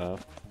confused right now.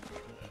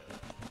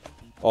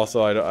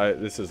 Also,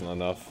 this isn't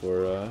enough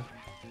for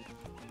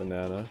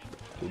banana.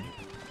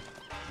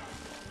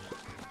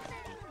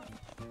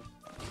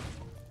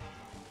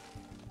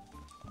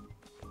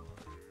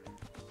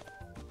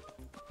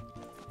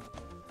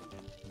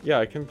 Yeah,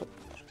 I can...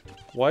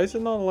 Why is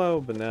it not allow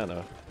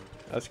banana?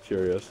 That's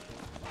curious.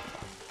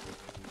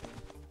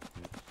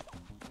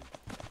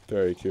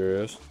 Very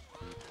curious.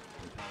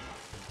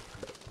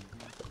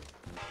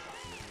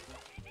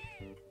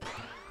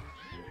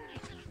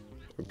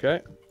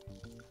 Okay.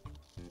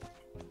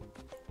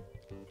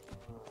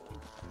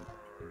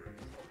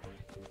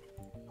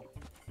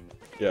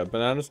 Yeah,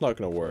 banana's not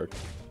gonna work.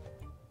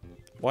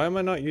 Why am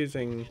I not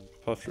using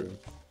puff shroom?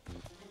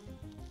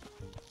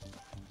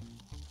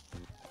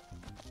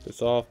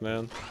 Piss off,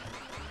 man.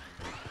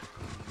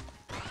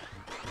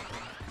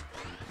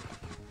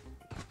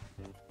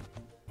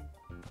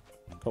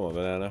 Come on,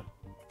 banana.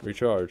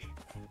 Recharge.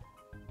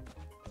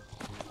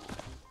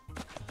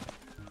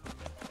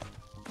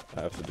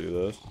 I have to do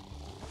this.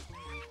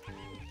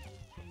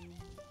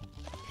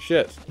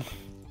 Shit.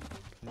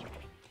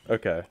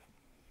 Okay.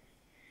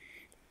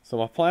 So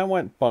my plan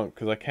went bunk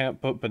because I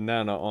can't put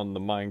banana on the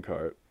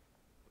minecart.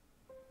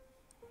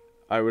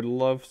 I would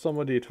love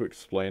somebody to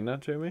explain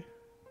that to me.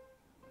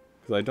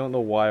 Because I don't know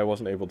why I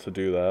wasn't able to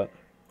do that.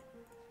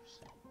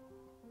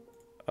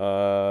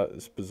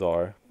 It's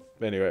bizarre.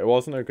 Anyway, it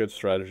wasn't a good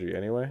strategy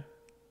anyway.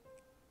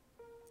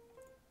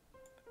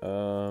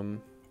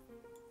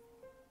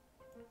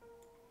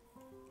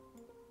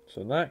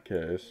 So in that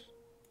case,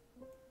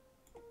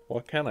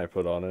 what can I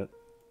put on it?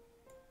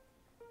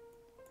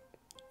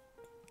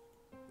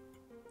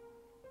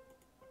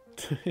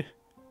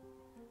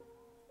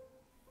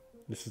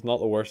 This is not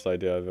the worst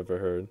idea I've ever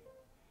heard.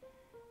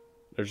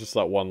 There's just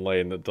that one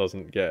lane that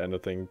doesn't get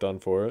anything done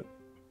for it.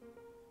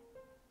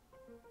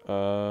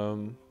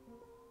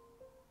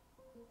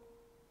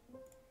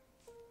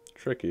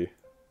 Tricky.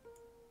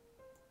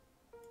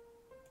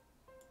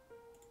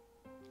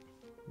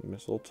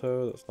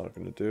 Mistletoe, that's not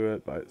going to do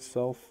it by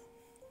itself.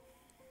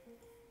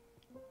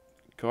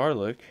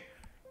 Garlic,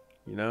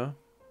 you know?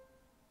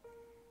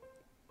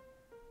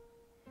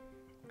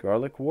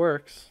 Garlic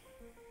works.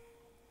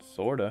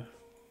 Sorta.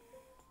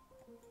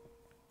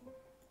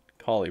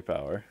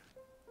 Cauliflower.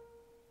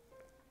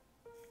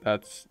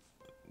 That's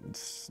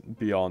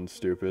beyond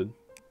stupid.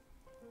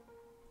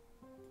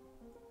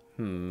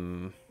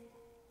 3-feeder?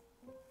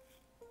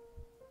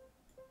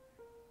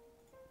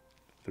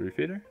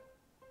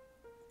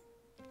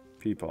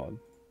 Pea pod.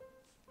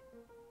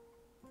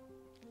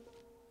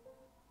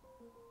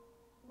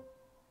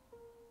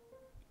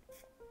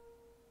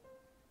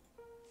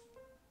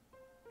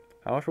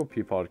 How much will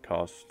pea pod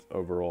cost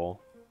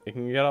overall? It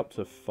can get up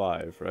to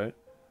 5, right?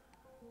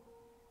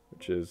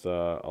 Which is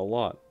a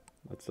lot.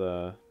 It's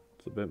a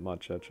bit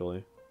much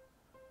actually.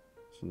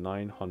 It's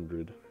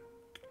 900.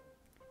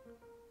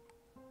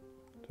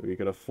 So we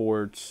could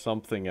afford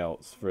something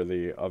else for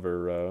the other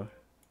row.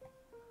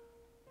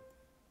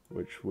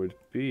 Which would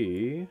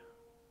be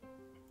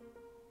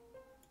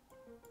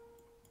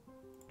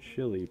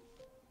chili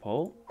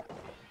pulp.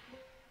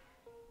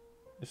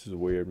 This is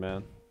weird,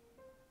 man.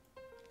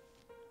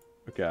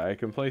 Okay, I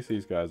can place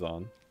these guys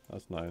on.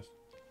 That's nice.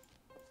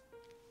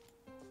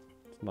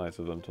 It's nice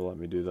of them to let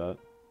me do that.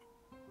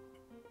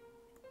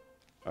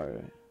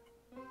 Alright.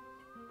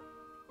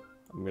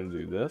 I'm gonna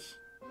do this.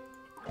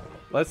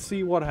 Let's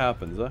see what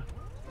happens, huh?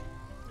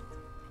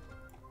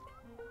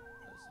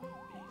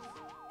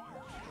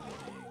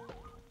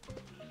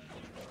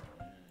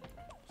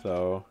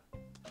 So,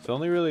 it's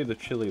only really the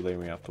chili lane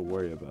we have to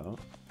worry about.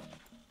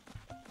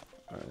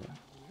 Alright.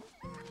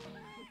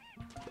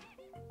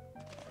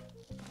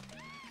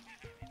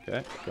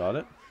 Okay, got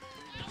it.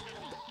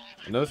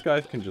 And those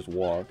guys can just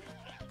walk.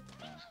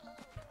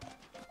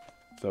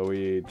 So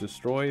we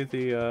destroy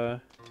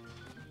the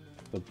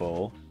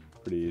bull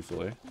pretty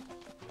easily.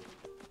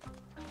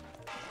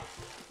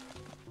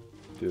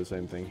 Do the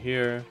same thing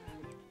here.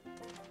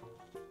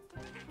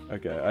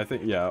 Okay, I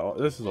think, yeah,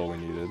 this is all we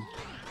needed.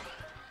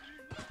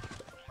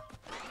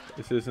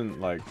 This isn't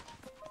like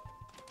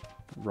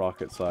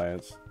rocket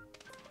science.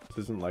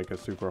 This isn't like a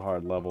super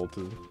hard level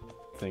to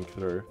think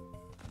through.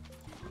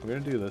 I'm gonna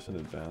do this in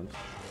advance.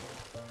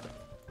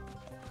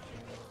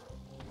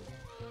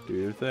 Do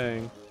your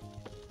thing.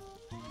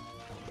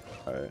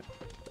 Alright.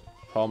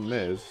 Problem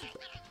is,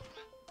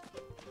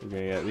 we're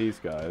gonna get these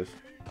guys.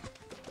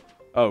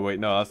 Oh wait,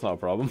 no, that's not a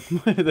problem.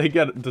 They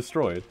get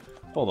destroyed.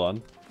 Hold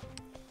on.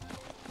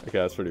 Okay,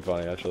 that's pretty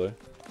funny actually.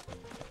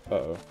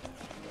 Uh-oh.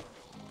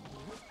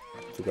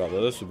 Forgot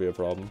that this would be a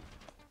problem.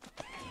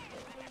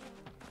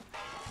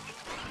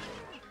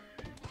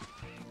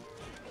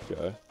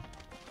 Okay.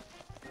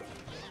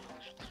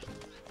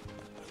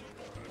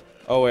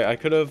 Oh wait, I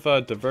could have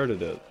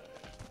diverted it.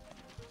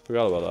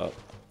 Forgot about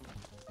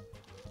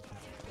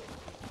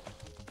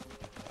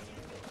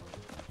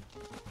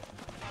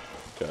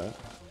that. Okay.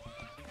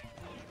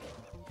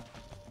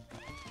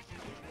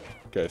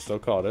 Okay, still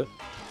caught it.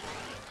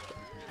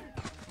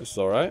 This is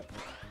alright.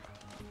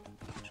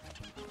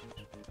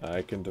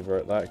 I can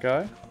divert that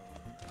guy.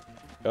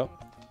 Yep.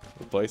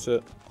 Replace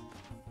it.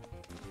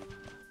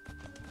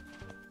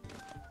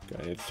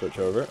 Okay, I need to switch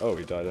over. Oh,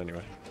 he died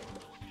anyway.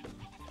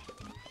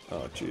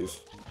 Oh,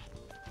 jeez.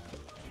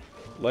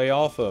 Lay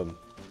off him.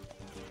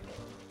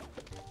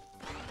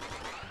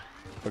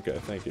 Okay,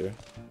 thank you.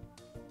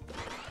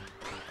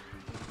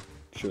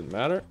 Shouldn't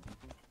matter.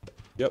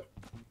 Yep.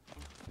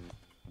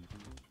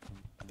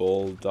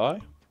 Bull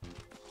die.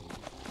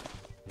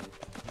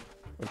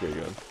 Okay,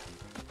 good.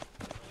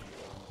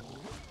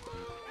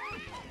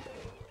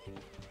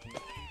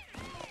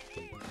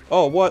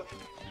 Oh, what?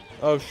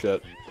 Oh,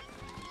 shit.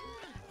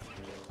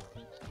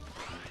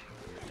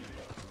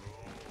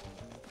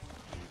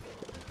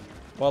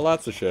 Well,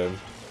 that's a shame.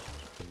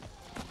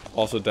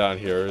 Also down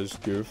here is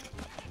goofed.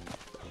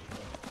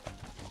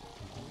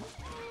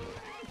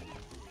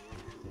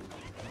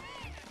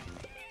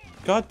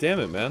 God damn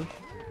it, man.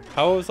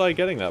 How was I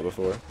getting that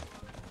before?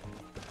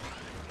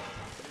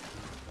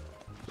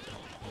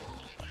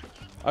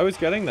 I was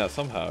getting that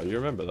somehow. You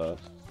remember that?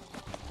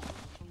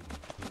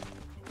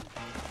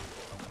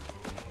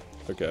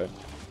 Okay.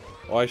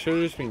 Well, I should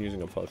have just been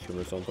using a mushroom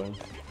or something.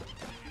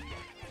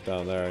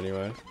 Down there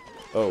anyway.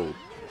 Oh.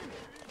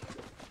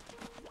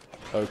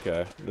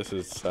 Okay, this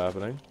is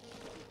happening.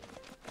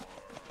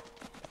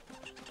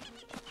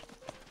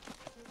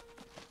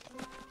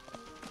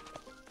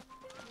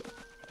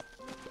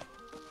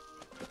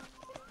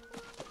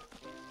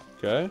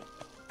 Okay.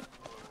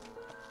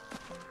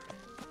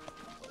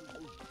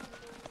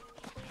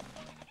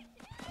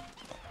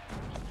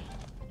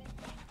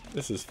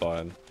 This is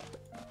fine.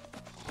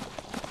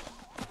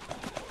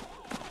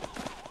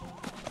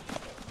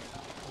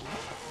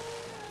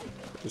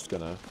 Just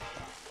gonna...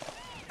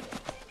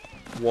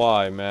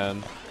 Why,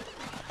 man?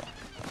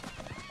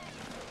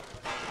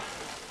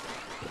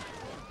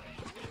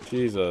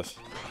 Jesus.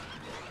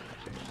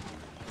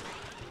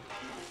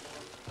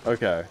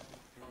 Okay.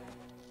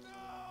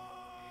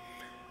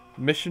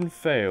 Mission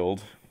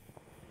failed.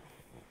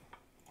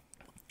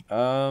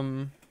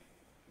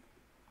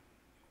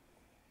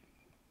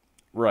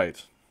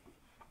 Right.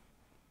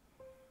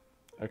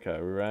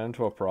 Okay, we ran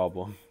into a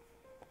problem.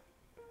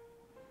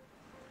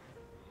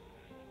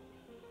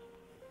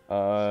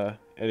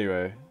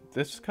 Anyway,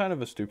 this is kind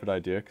of a stupid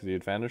idea, because the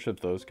advantage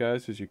of those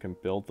guys is you can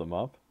build them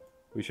up.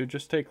 We should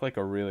just take, like,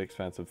 a really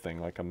expensive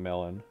thing, like a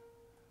melon.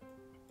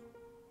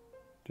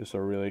 Just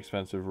a really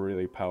expensive,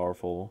 really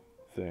powerful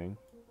thing.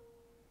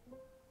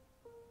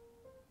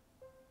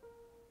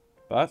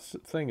 That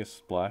thing is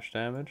splash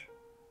damage.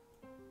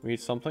 We need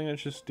something that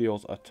just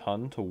deals a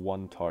ton to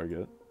one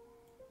target.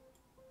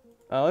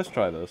 Let's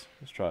try this.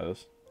 Let's try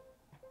this.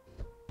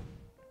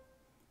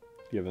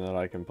 Given that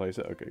I can place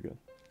it. Okay, good.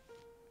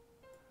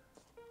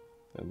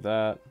 And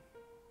that.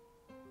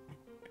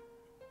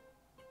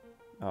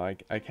 Oh,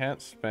 I can't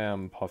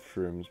spam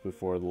mushrooms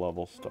before the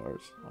level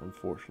starts,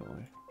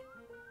 unfortunately.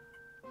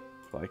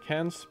 But I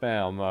can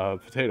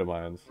spam potato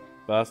mines.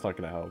 But that's not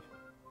going to help.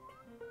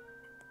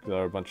 There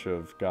are a bunch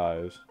of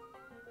guys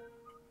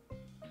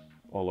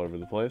all over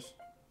the place.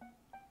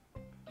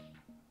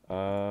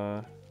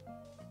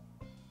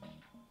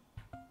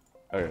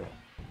 Okay.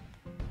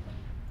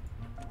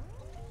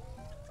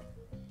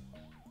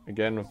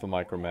 Again with the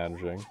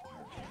micromanaging.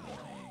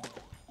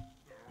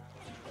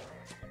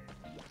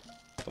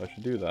 So I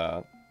should do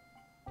that.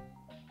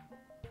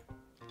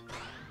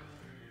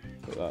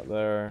 Put that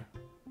there.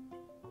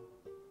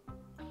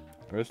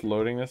 I'm just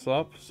loading this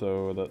up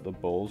so that the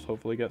bowls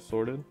hopefully get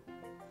sorted.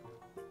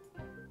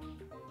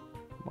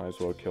 Might as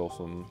well kill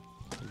some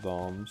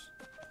zombs.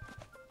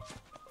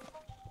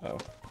 Oh.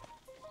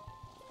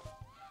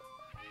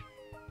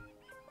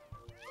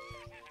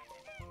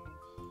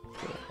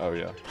 Oh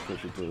yeah,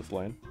 switch it to this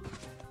lane.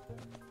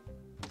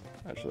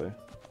 Actually.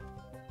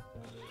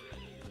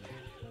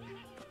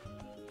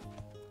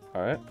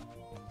 Alright.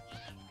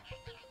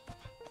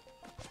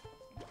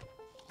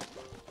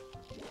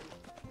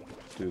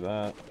 Do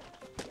that.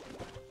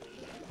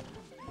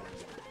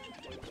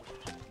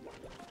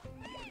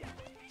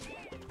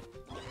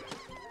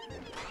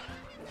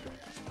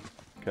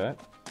 Okay,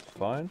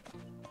 fine.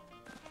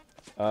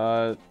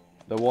 The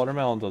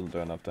watermelon doesn't do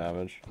enough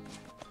damage.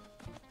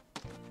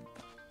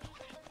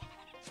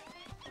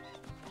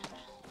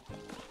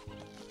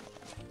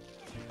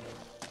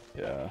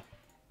 Yeah.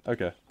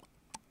 Okay.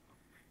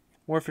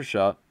 Worth a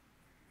shot.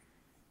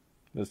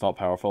 It's not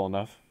powerful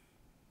enough.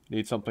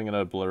 Need something that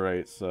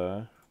obliterates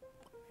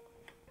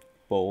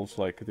bowls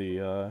like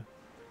the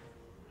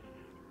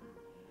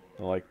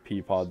like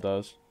Pea2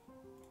 does.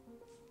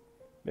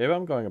 Maybe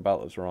I'm going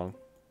about this wrong.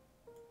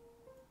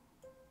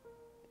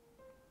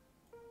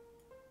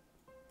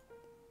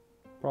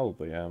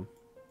 Probably am.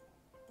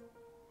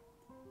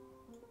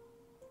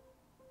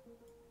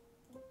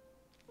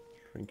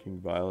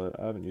 Shrinking Violet.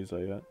 I haven't used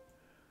that yet.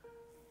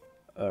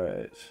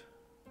 Alright.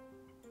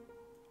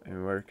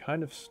 And we're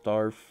kind of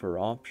starved for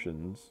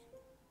options.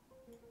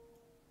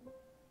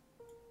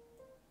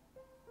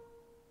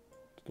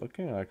 It's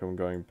looking like I'm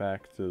going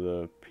back to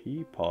the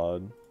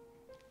Pea2.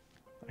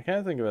 I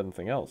can't think of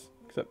anything else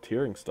except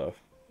tiering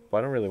stuff. But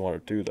I don't really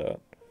want to do that.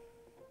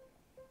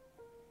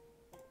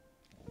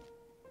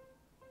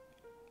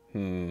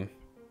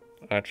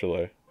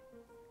 Actually.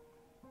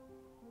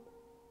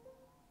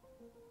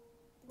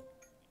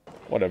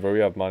 Whatever, we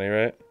have money,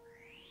 right?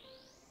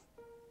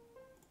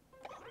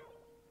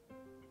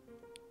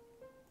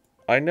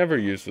 I never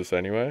use this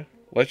anyway.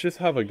 Let's just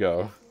have a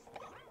go.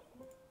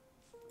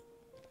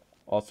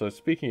 Also,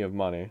 speaking of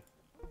money,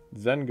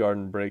 Zen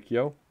Garden break,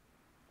 yo.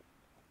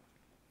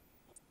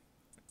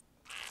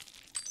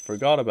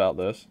 Forgot about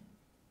this.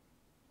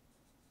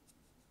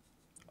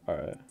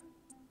 Alright.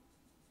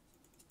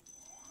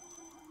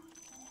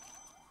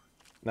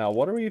 Now,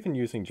 what are we even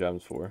using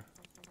gems for?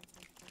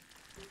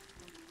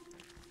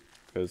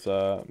 Because,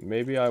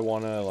 maybe I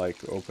want to, like,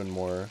 open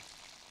more.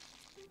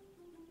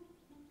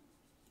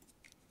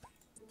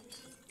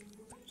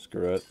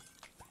 Screw it.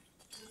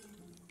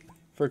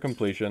 For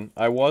completion.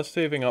 I was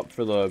saving up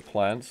for the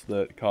plants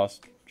that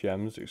cost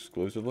gems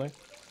exclusively.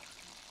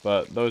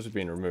 But those have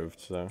been removed,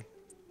 so.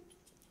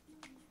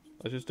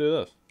 Let's just do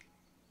this.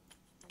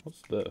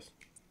 What's this?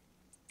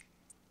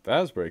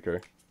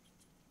 Vazbreaker.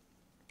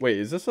 Wait,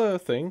 is this a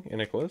thing in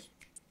Eclise?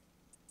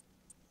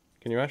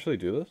 Can you actually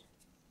do this?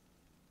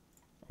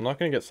 I'm not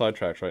gonna get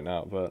sidetracked right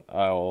now, but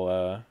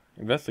I'll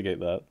investigate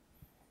that.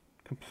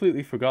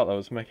 Completely forgot that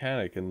was a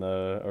mechanic in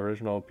the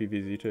original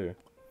PvZ2.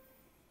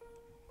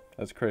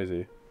 That's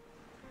crazy.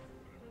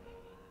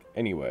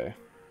 Anyway.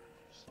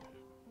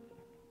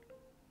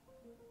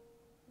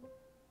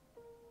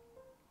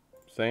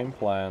 Same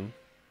plan.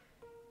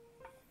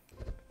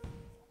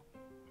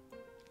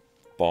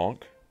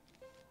 Bonk.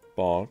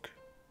 Bonk.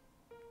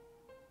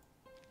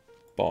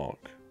 Bonk.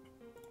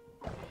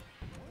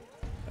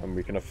 And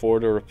we can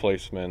afford a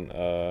replacement,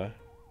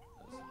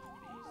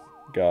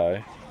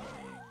 guy.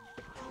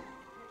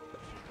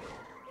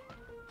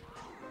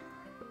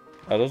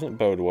 That doesn't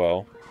bode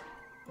well.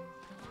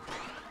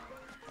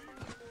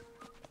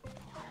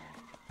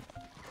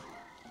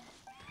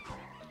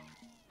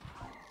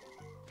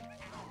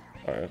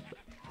 Alright.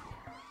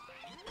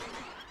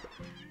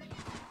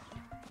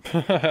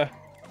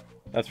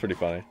 That's pretty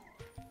funny.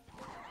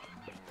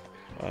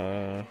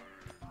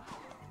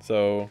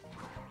 So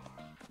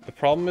the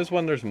problem is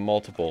when there's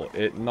multiple,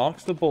 it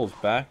knocks the bulls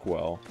back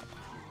well,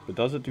 but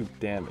does it do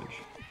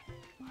damage?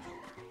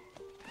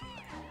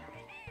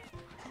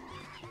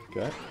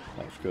 Okay,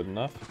 that's good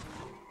enough.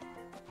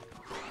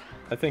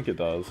 I think it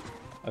does.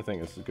 I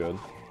think this is good.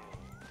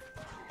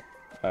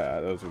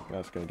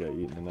 That's gonna get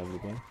eaten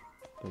inevitably.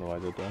 Don't know why I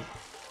did that.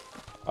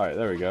 Alright,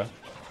 there we go.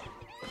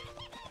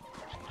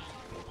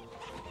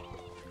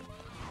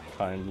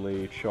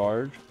 Kindly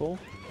charge, bull.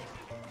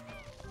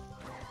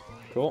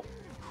 Cool.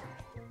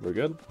 We're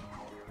good.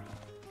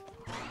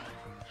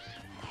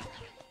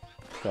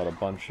 Got a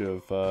bunch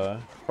of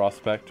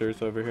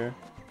prospectors over here.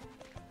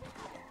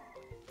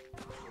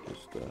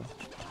 Just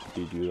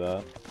feed you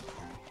that.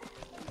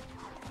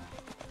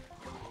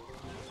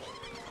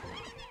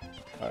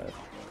 Alright.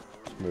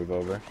 Let's move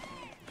over.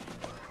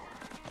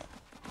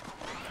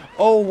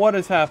 Oh, what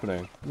is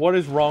happening? What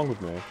is wrong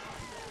with me?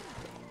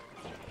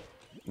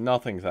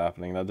 Nothing's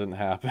happening. That didn't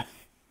happen.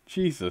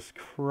 Jesus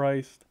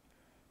Christ.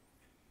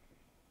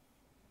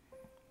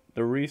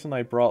 The reason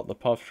I brought the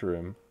puff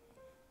shroom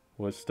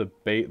was to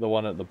bait the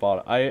one at the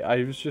bottom.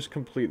 I was just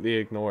completely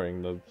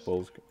ignoring the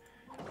bulls.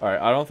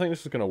 Alright, I don't think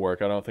this is gonna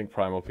work. I don't think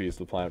Primal P is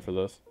the plan for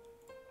this.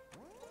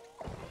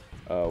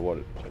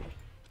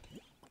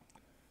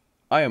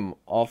 I am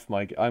off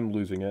my... I'm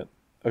losing it.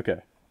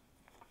 Okay.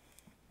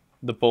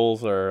 The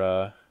bulls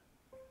are,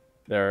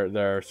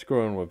 they're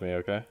screwing with me,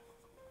 okay?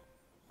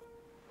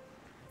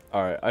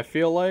 Alright, I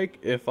feel like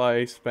if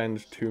I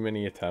spend too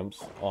many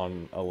attempts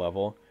on a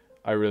level,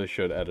 I really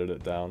should edit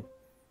it down.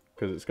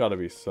 Because it's gotta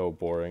be so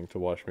boring to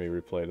watch me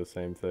replay the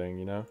same thing,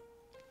 you know?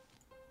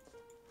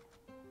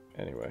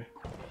 Anyway.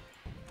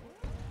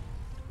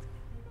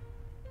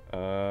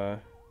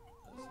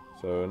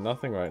 So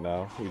nothing right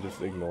now. We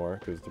just ignore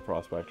because the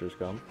prospectors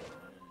come.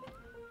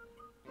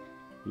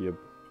 Yep.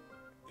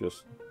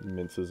 Just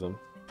minces them.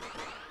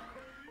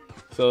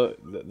 So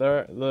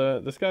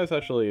this guy's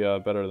actually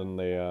better than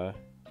the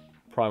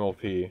Primal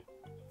P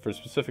for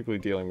specifically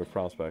dealing with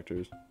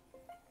prospectors.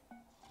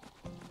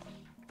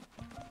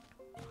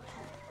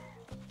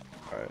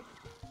 Alright,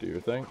 do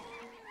your thing.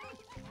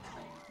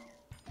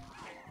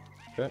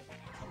 Okay.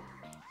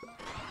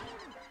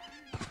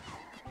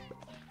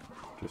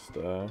 Just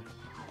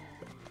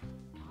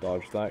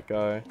dodge that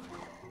guy.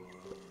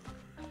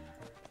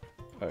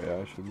 Oh yeah,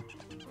 I should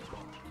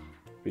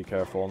be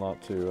careful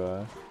not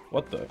to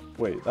what the?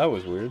 Wait, that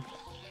was weird.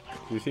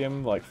 Do you see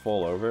him like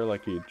fall over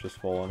like he'd just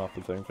fallen off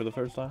the thing for the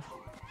first time?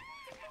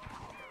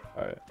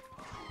 Alright.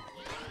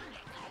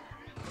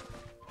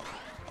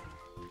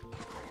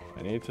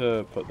 I need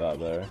to put that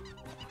there.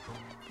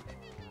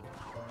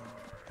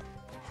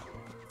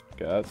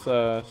 Okay, let's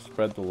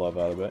spread the love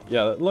out a bit.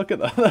 Yeah, look at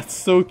that. That's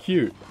so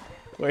cute.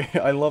 Wait,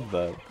 I love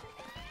that.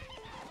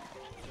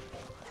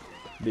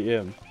 The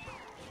imp.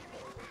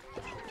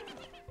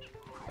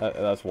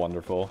 That's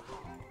wonderful.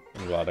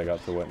 I'm glad I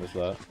got to witness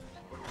that.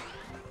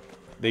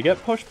 They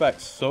get pushed back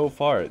so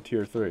far at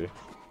tier 3.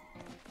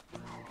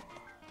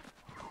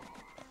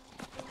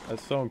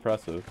 That's so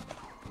impressive.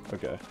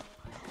 Okay.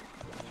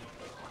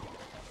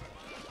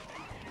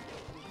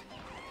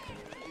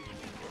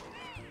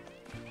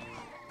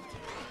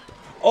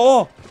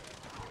 Oh!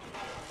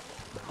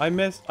 I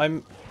missed.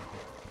 I'm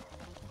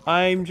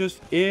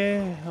just...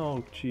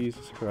 Oh,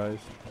 Jesus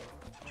Christ.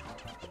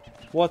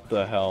 What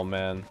the hell,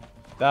 man?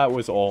 That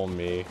was all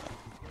me.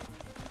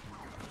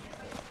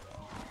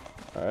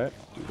 Alright,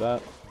 do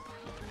that.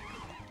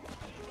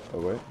 Oh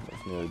wait,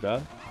 that's nearly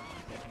bad.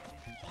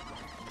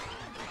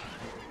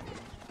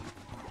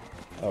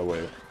 Oh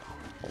wait,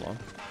 hold on.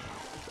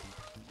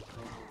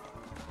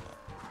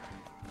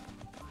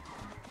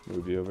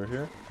 Move you over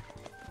here.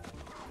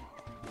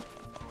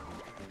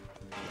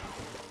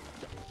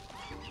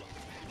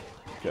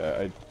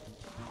 Okay,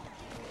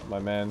 my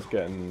man's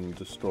getting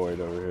destroyed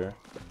over here.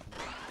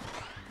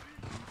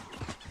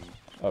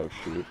 Oh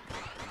shoot.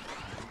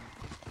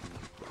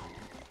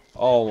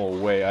 Oh,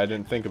 wait, I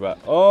didn't think about...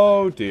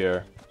 Oh,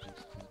 dear.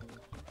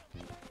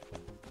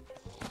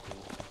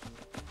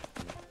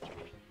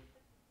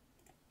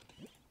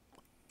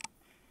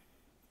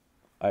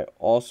 I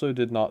also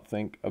did not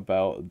think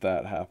about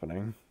that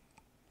happening.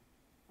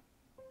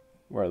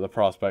 Where the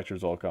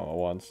prospectors all come at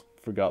once.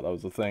 Forgot that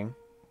was a thing.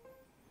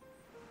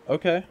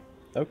 Okay.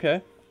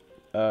 Okay.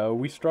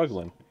 We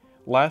struggling.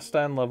 Last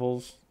stand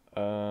levels,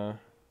 a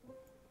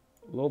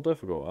little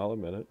difficult, I'll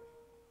admit it.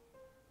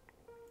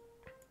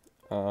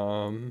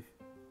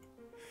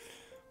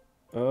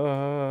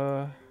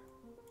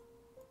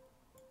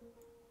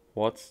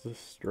 What's the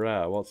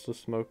strat? What's the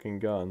smoking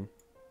gun?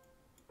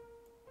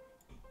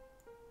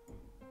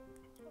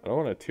 I don't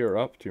want to tear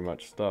up too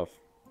much stuff.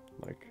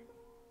 Like,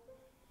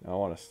 I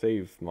want to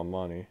save my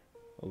money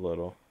a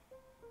little.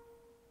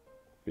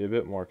 Be a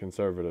bit more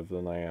conservative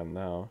than I am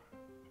now.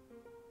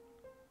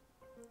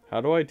 How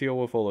do I deal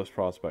with all those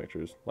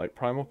prospectors? Like,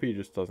 Primal P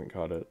just doesn't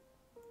cut it.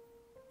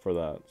 For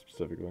that,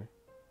 specifically.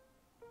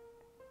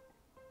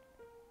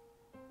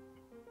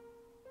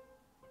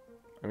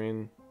 I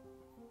mean,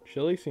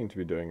 chili seemed to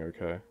be doing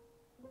okay.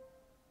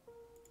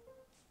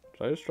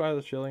 Should I just try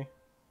the chili?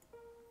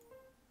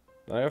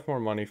 I have more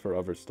money for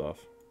other stuff.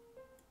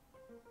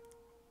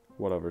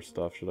 What other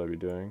stuff should I be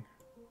doing?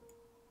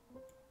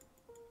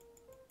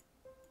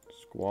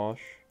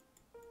 Squash.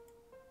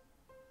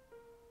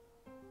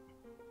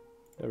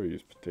 Never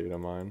use potato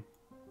mine.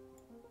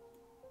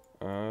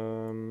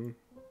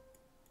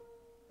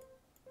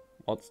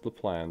 What's the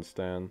plan,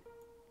 Stan?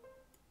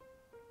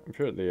 I'm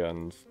sure at the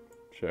end,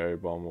 cherry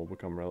bomb will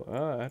become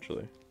relevant.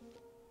 Actually.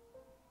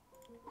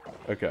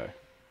 Okay.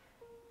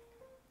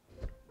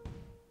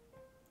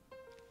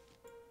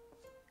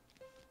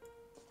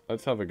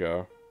 Let's have a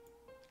go.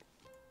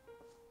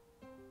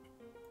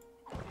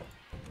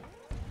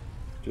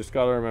 Just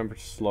gotta remember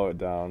to slow it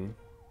down.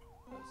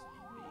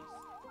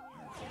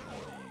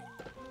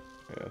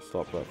 Yeah,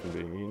 stop that from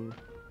being eaten.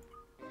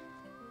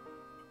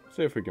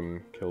 See if we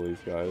can kill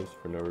these guys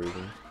for no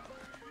reason.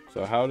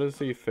 So how does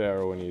he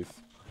fare when he's...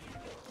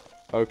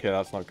 Okay,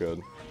 that's not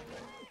good.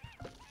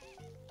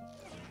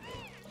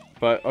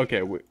 But,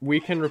 okay, we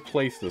can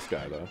replace this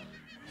guy, though.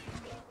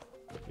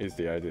 Is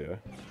the idea.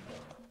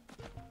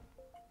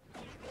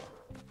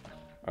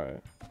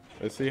 Alright.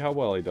 Let's see how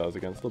well he does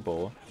against the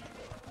bull.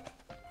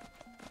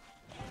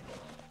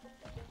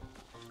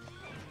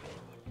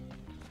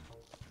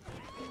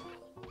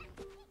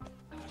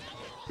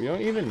 We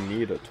don't even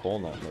need a toll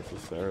net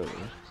necessarily.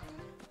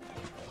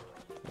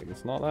 Like,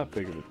 it's not that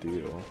big of a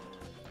deal.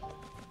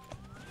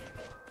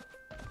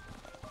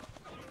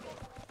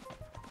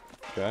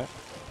 Okay.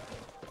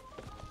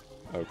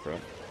 Oh crap.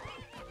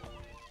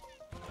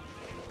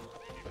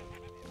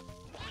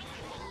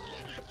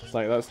 It's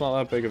like, that's not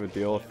that big of a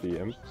deal if the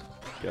imp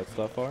gets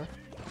that far.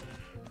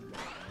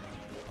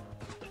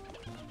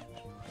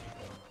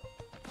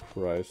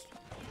 Christ.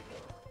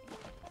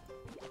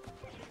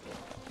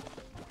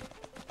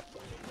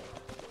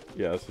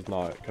 Yeah, this is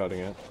not cutting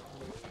it.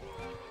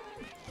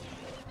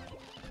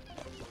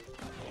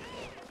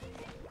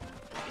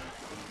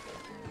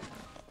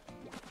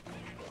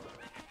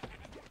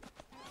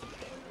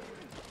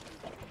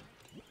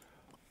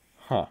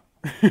 Huh.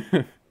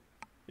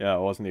 Yeah,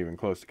 it wasn't even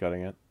close to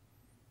cutting it.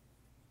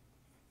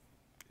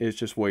 It's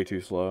just way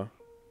too slow.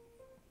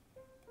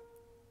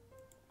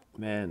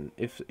 Man,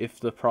 if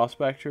the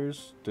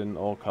prospectors didn't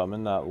all come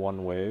in that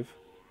one wave,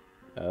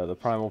 the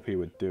Primal P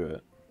would do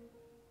it.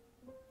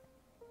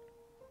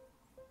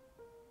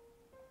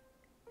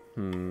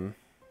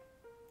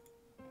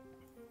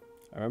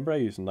 I remember I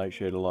used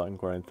Nightshade a lot in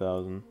Grind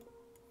 1000.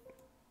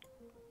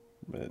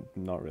 But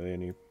not really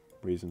any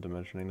reason to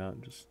mentioning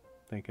that, just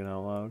thinking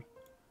out loud.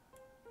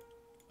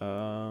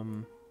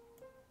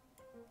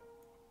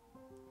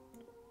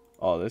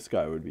 Oh, this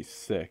guy would be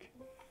sick.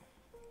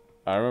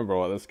 I remember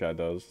what this guy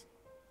does.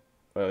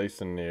 Or at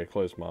least in the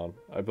Eclise mod.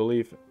 I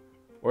believe...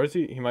 Or is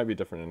he might be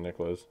different in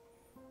Eclise.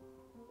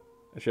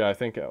 Actually, I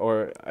think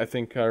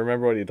I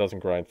remember what he does in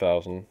Grind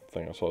 1000. I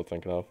think that's what I was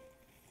thinking of.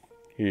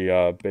 He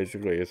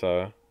basically is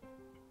like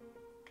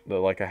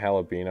a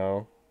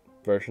jalapeno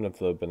version of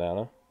the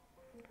banana.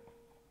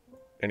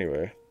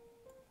 Anyway.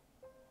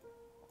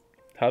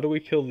 How do we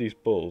kill these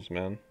bulls,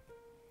 man?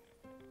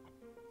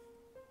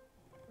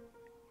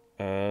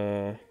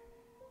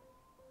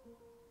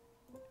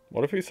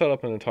 What if we set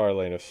up an entire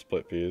lane of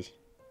split peas?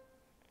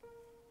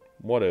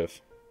 What if?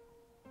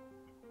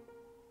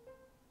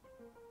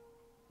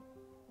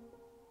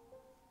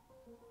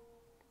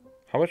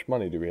 How much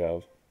money do we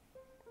have?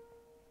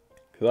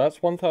 Because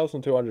that's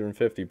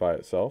 1,250 by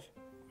itself.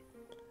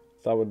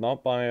 So that would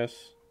not buy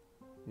us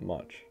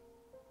much.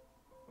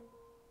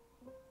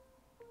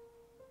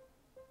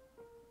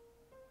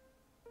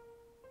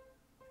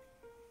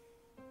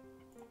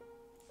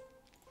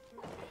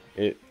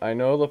 I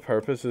know the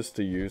purpose is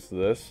to use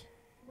this.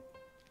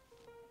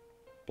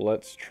 But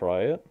let's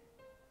try it.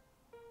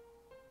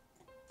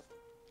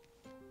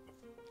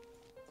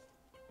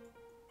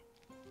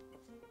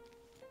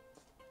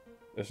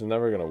 This is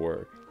never gonna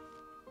work.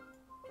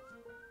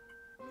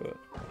 But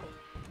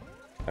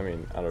I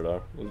mean, I don't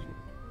know. Let's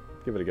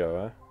give it a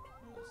go, eh?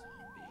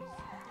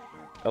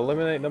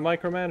 Eliminate the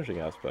micromanaging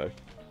aspect.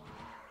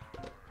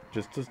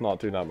 Just does not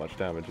do that much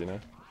damage, you know?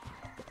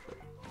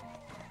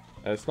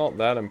 And it's not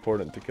that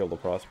important to kill the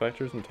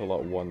prospectors until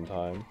that one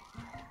time.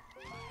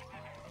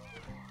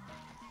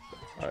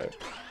 Alright.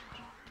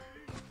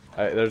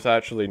 There's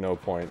actually no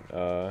point,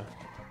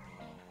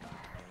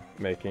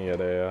 making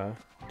it a,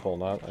 toll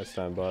knot. I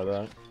stand by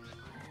that.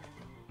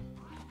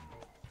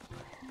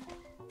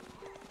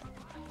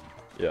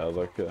 Yeah,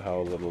 look at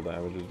how little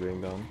damage is being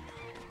done.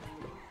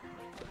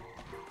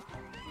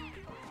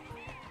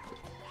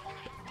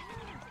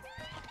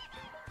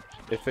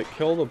 If it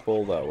killed a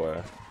bull that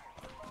way,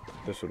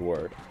 this would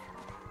work.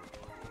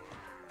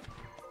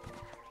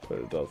 But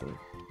it doesn't.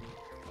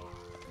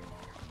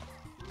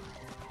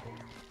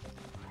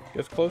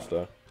 Gets close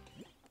though.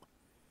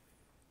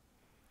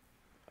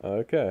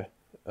 Okay.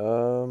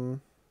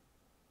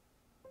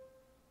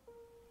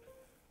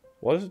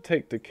 What does it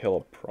take to kill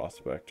a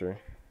prospector?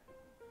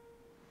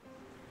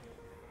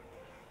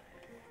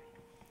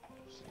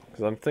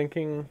 Because I'm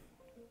thinking...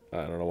 I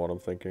don't know what I'm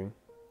thinking.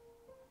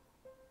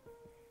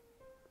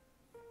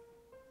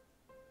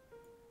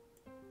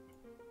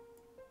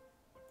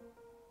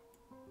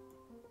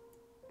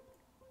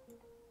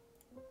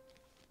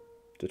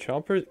 Do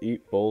chompers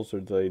eat bulls or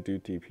do they do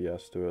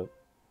DPS to it?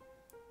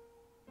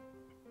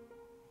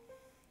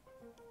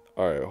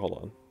 Alright, hold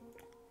on.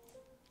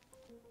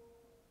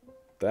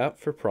 That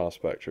for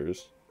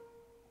prospectors.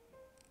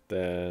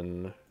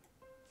 Then...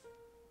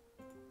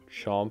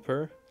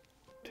 Chomper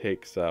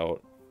takes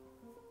out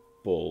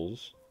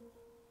bulls.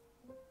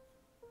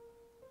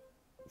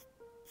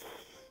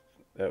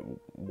 That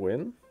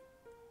win?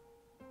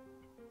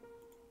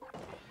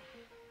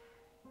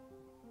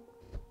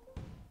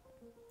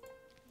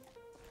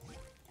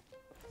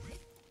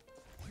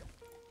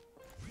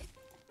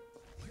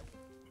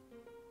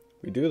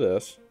 We do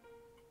this.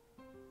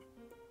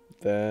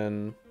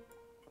 Then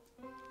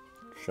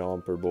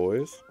Chomper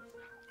boys.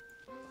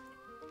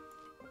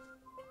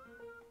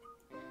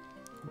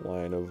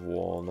 Line of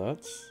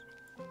walnuts.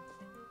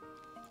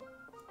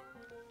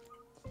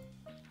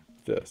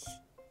 This.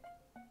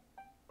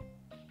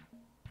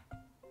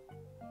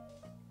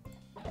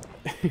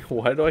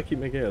 Why do I keep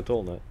making a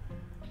toll net?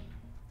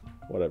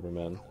 Whatever,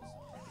 man.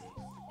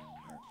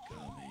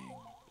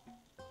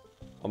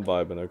 I'm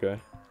vibing, okay?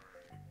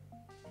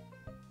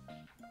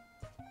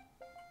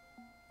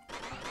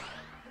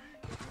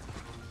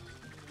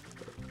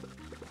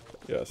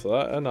 Yeah, so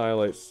that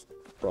annihilates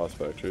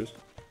prospectors.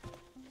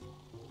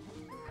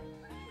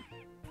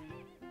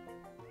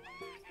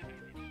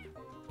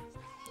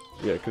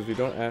 Yeah, because we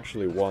don't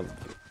actually want...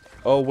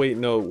 Oh, wait,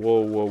 no.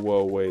 Whoa, whoa,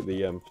 whoa, wait.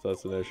 The imp.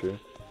 That's an issue.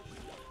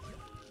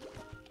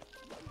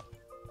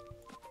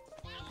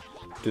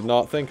 Did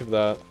not think of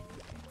that.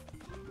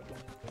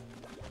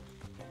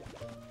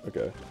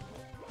 Okay.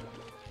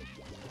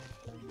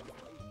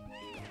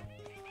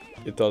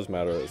 It does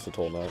matter that it's a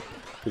toll knot.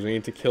 Because we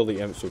need to kill the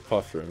imps with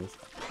mushrooms.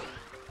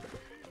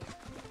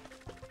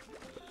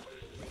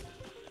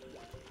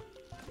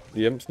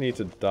 The imps need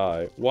to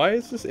die. Why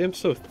is this imp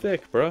so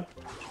thick, bruh?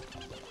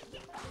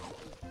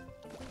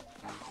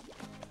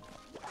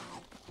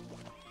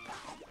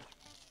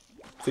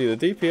 See,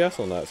 the DPS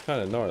on that is kind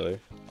of gnarly.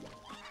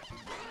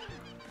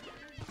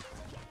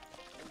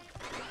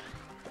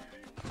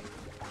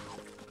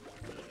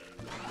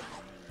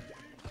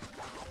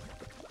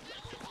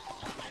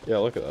 Yeah,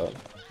 look at that.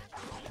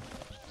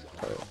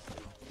 Right.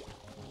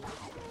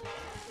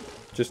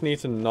 Just need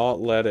to not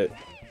let it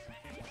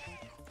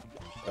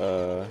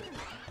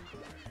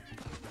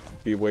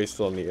be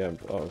wasted on the imp.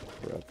 Oh,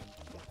 crap.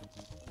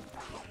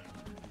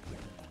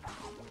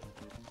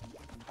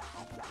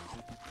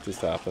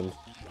 Just happened.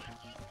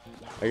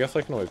 I guess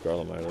I can always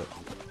Garlemite it.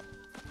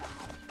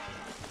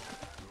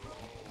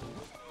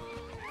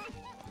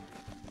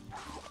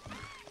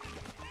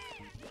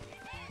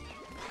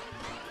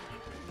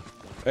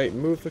 Hey,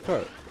 move the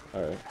cart.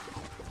 Alright.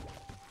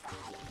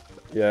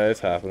 Yeah,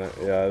 it's happening.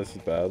 Yeah, this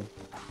is bad.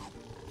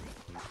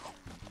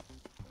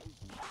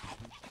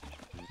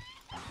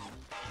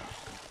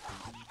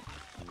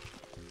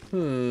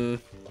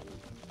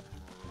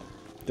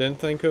 Didn't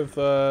think of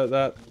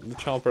that the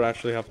Chomper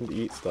actually happened to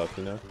eat stuff,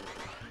 you know?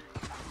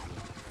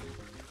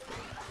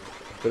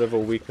 Bit of a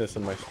weakness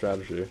in my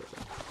strategy.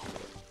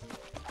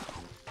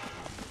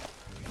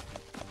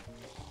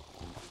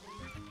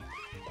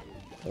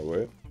 Oh,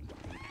 wait.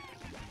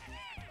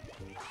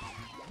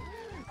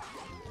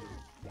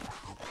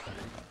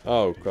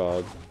 Oh,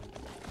 God.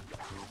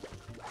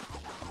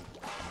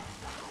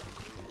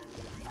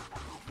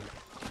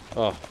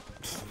 Oh.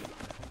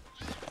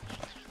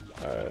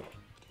 Alright.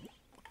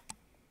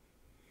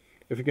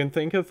 If you can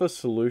think of a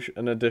solution,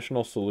 an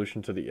additional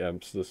solution to the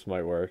imps, this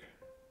might work.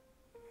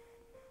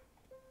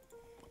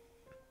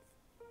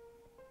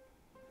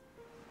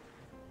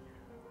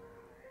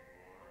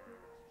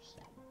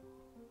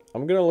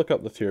 I'm gonna look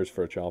up the tiers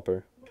for a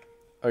Chomper.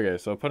 Okay,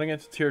 so putting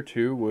it to tier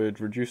 2 would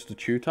reduce the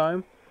chew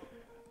time.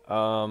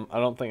 I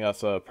don't think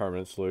that's a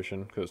permanent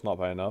solution, because it's not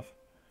by enough.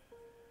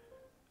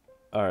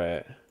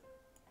 Alright.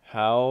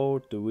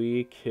 How do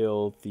we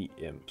kill the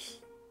imps?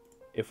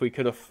 If we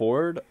could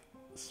afford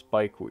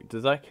spikeweed.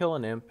 Does that kill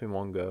an imp in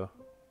one go?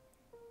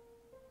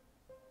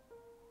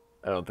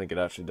 I don't think it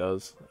actually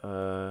does.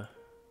 God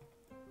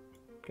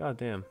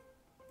damn.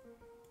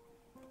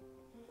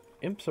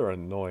 Imps are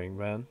annoying,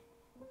 man.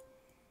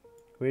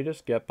 Can we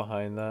just get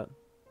behind that?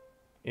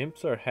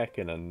 Imps are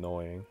heckin'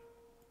 annoying.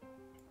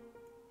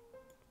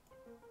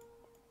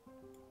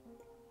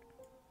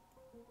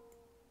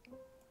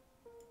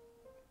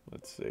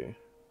 Let's see.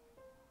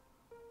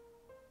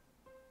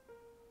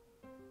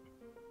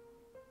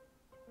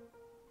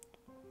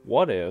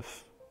 What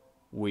if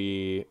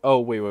we... Oh,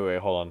 wait,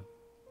 hold on.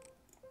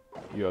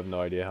 You have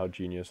no idea how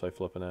genius I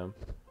flippin' am.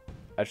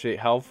 Actually,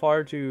 how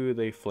far do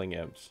they fling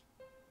imps?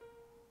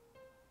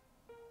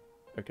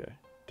 Okay,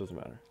 doesn't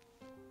matter.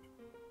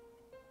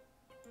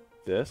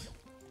 This?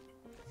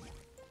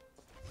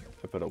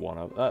 I put a 1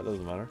 up. That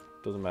doesn't matter.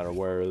 Doesn't matter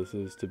where this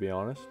is, to be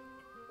honest.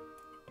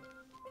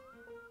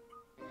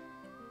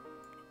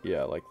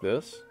 Yeah, like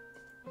this.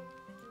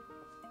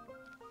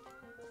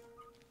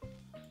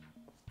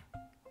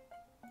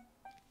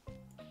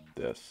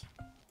 This.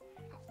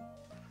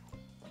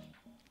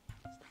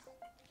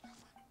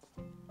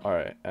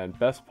 Alright, and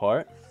best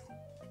part.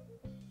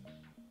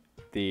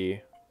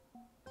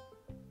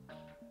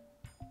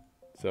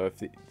 So if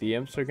the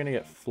imps are gonna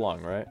get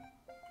flung, right?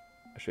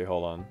 Actually,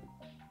 hold on.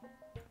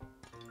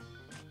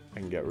 I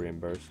can get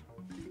reimbursed.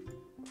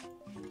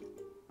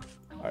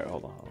 Alright,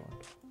 hold on.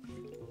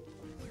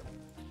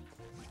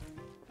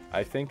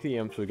 I think the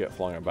imps would get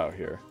flung about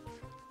here.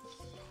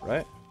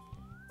 Right?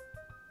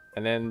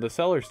 And then the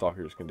cellar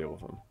stalkers can deal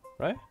with them,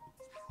 right?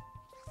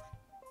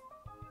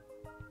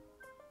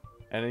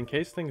 And in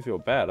case things go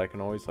bad, I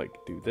can always, like,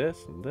 do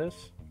this and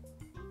this.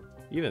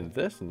 Even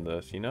this and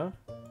this, you know?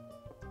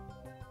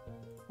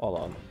 Hold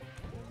on.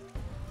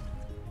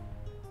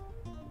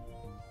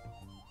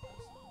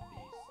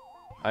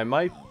 I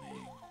might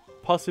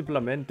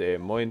posiblemente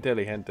muy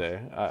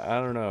inteligente. I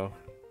don't know.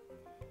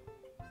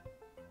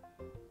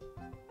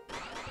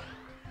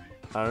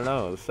 I don't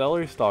know. The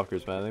celery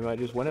stalkers, man, they might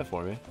just win it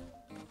for me.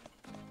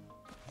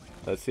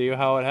 Let's see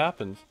how it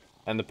happens.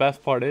 And the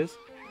best part is,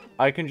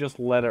 I can just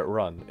let it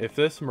run. If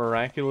this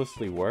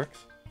miraculously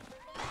works...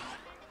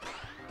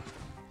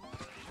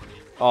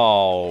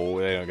 Oh,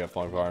 they don't get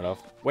flung far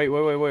enough. Wait,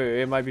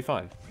 it might be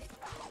fine.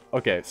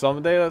 Okay,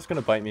 someday that's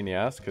gonna bite me in the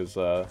ass, because,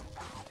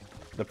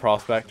 the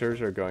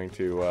prospectors are going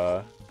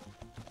to,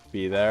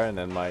 be there, and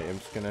then my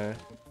imp's gonna...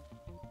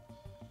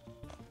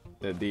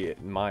 The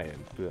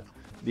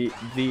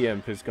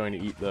imp is going to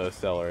eat the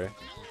celery.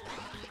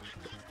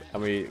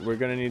 And we're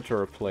gonna need to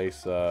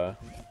replace,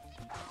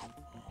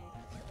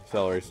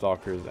 celery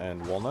stalkers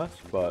and walnuts,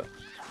 but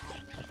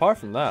apart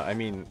from that, I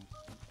mean,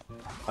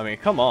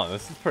 come on,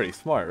 this is pretty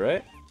smart,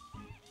 right?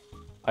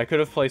 I could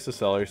have placed the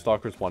celery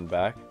stalkers one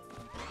back.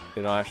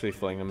 They don't actually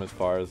fling them as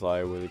far as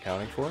I was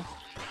accounting for.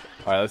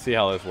 Alright, let's see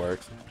how this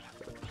works.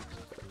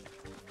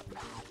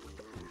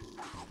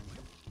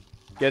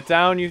 Get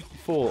down, you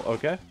fool.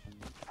 Okay.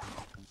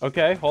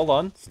 Okay, hold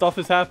on. Stuff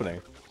is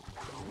happening.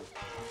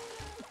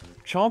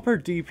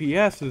 Chomper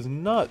DPS is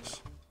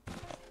nuts.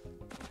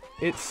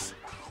 It's...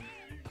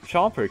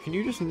 Chomper, can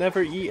you just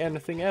never eat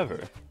anything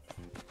ever?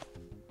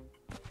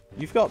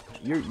 You've got...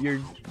 You're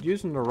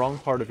using the wrong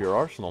part of your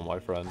arsenal, my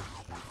friend.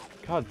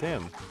 God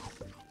damn.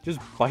 Just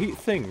bite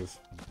things.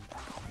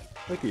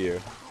 Look at you.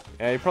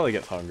 Yeah, he probably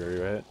gets hungry,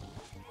 right?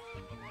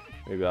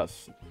 Maybe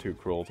that's too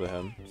cruel to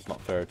him. It's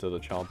not fair to the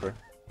Chomper.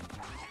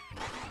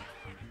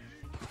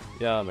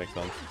 Yeah, that makes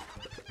sense.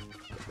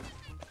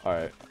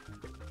 Alright.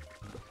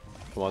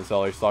 Come on,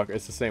 celery stalker.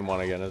 It's the same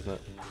one again, isn't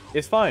it?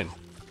 It's fine.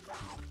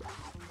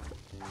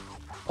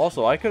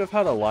 Also, I could have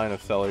had a line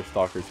of celery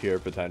stalkers here,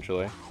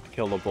 potentially. To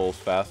kill the bulls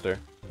faster.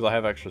 Because I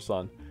have extra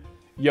sun.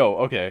 Yo,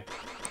 okay.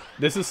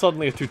 This is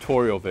suddenly a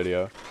tutorial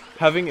video.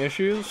 Having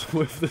issues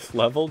with this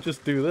level,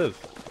 just do this.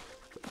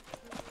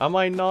 Am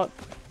I not?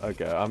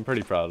 Okay, I'm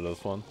pretty proud of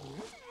this one.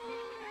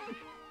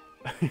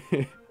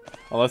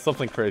 Unless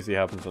something crazy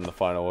happens in the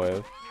final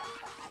wave.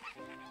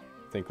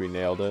 I think we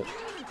nailed it.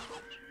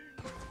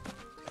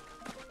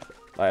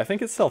 I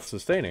think it's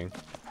self-sustaining.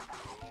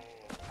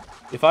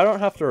 If I don't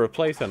have to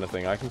replace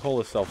anything, I can call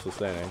this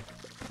self-sustaining.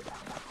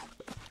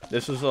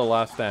 This is the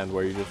last stand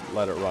where you just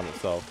let it run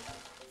itself.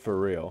 For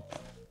real.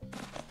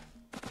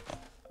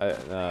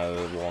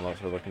 The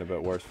walnuts are looking a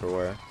bit worse for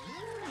wear.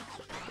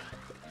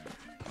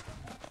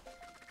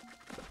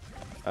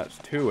 That's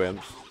 2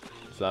 imps.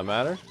 Does that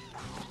matter?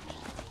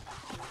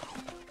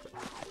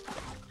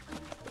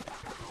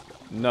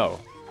 No.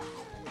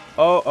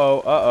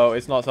 Uh-oh.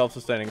 It's not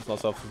self-sustaining. It's not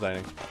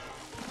self-sustaining.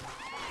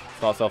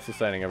 It's not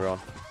self-sustaining, everyone.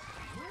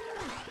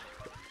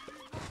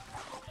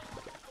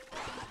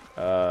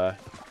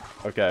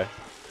 Okay.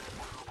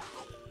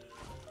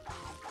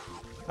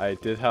 I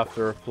did have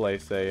to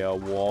replace a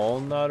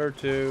walnut or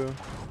 2.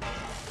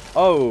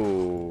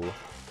 Oh!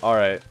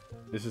 Alright.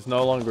 This is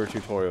no longer a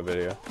tutorial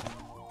video.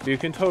 But you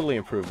can totally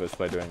improve this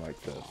by doing like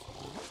this.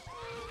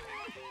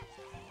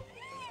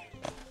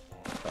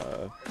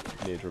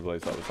 need to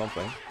replace that with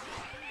something.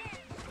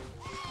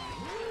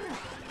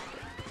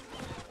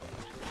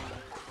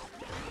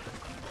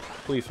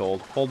 Please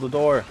hold. Hold the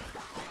door.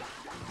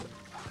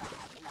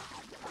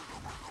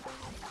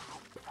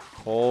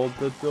 Hold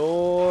the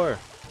door.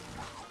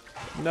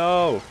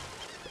 No.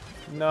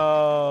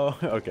 No.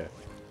 Okay.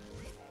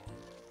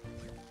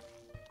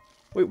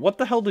 Wait, what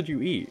the hell did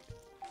you eat?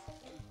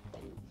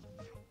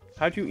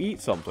 How'd you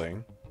eat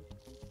something?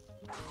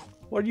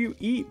 What do you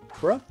eat,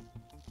 bruh?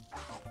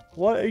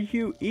 What do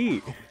you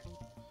eat?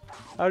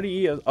 How do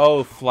you eat a—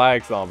 oh,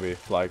 flag zombie.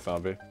 Flag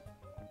zombie.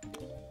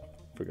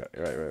 Forgot.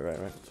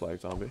 Right.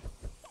 Flag zombie.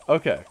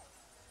 Okay.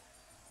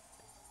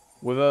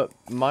 With a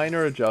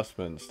minor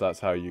adjustments, that's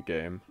how you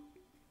game.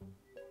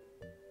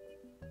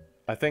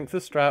 I think the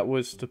strat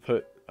was to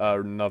put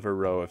another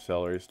row of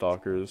celery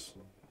stalkers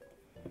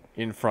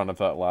in front of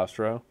that last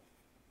row.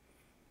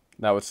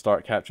 That would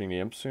start catching the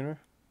imps sooner.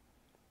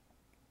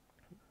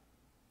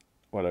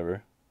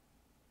 Whatever.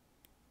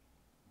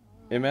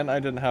 It meant I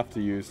didn't have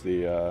to use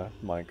the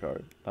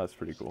minecart. That's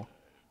pretty cool.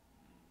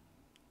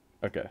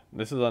 Okay,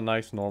 this is a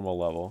nice normal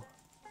level.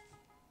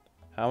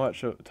 How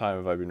much time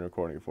have I been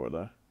recording for,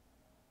 though?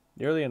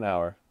 Nearly an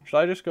hour. Should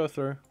I just go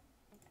through?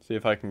 See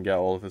if I can get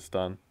all of this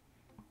done.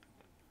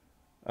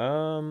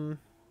 I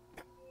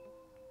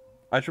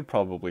should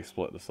probably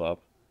split this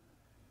up.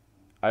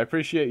 I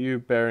appreciate you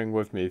bearing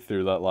with me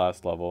through that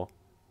last level.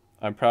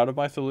 I'm proud of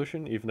my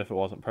solution, even if it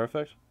wasn't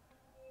perfect.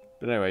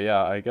 But anyway,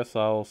 yeah, I guess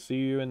I'll see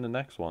you in the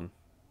next one.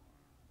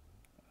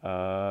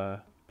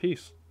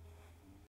 Peace.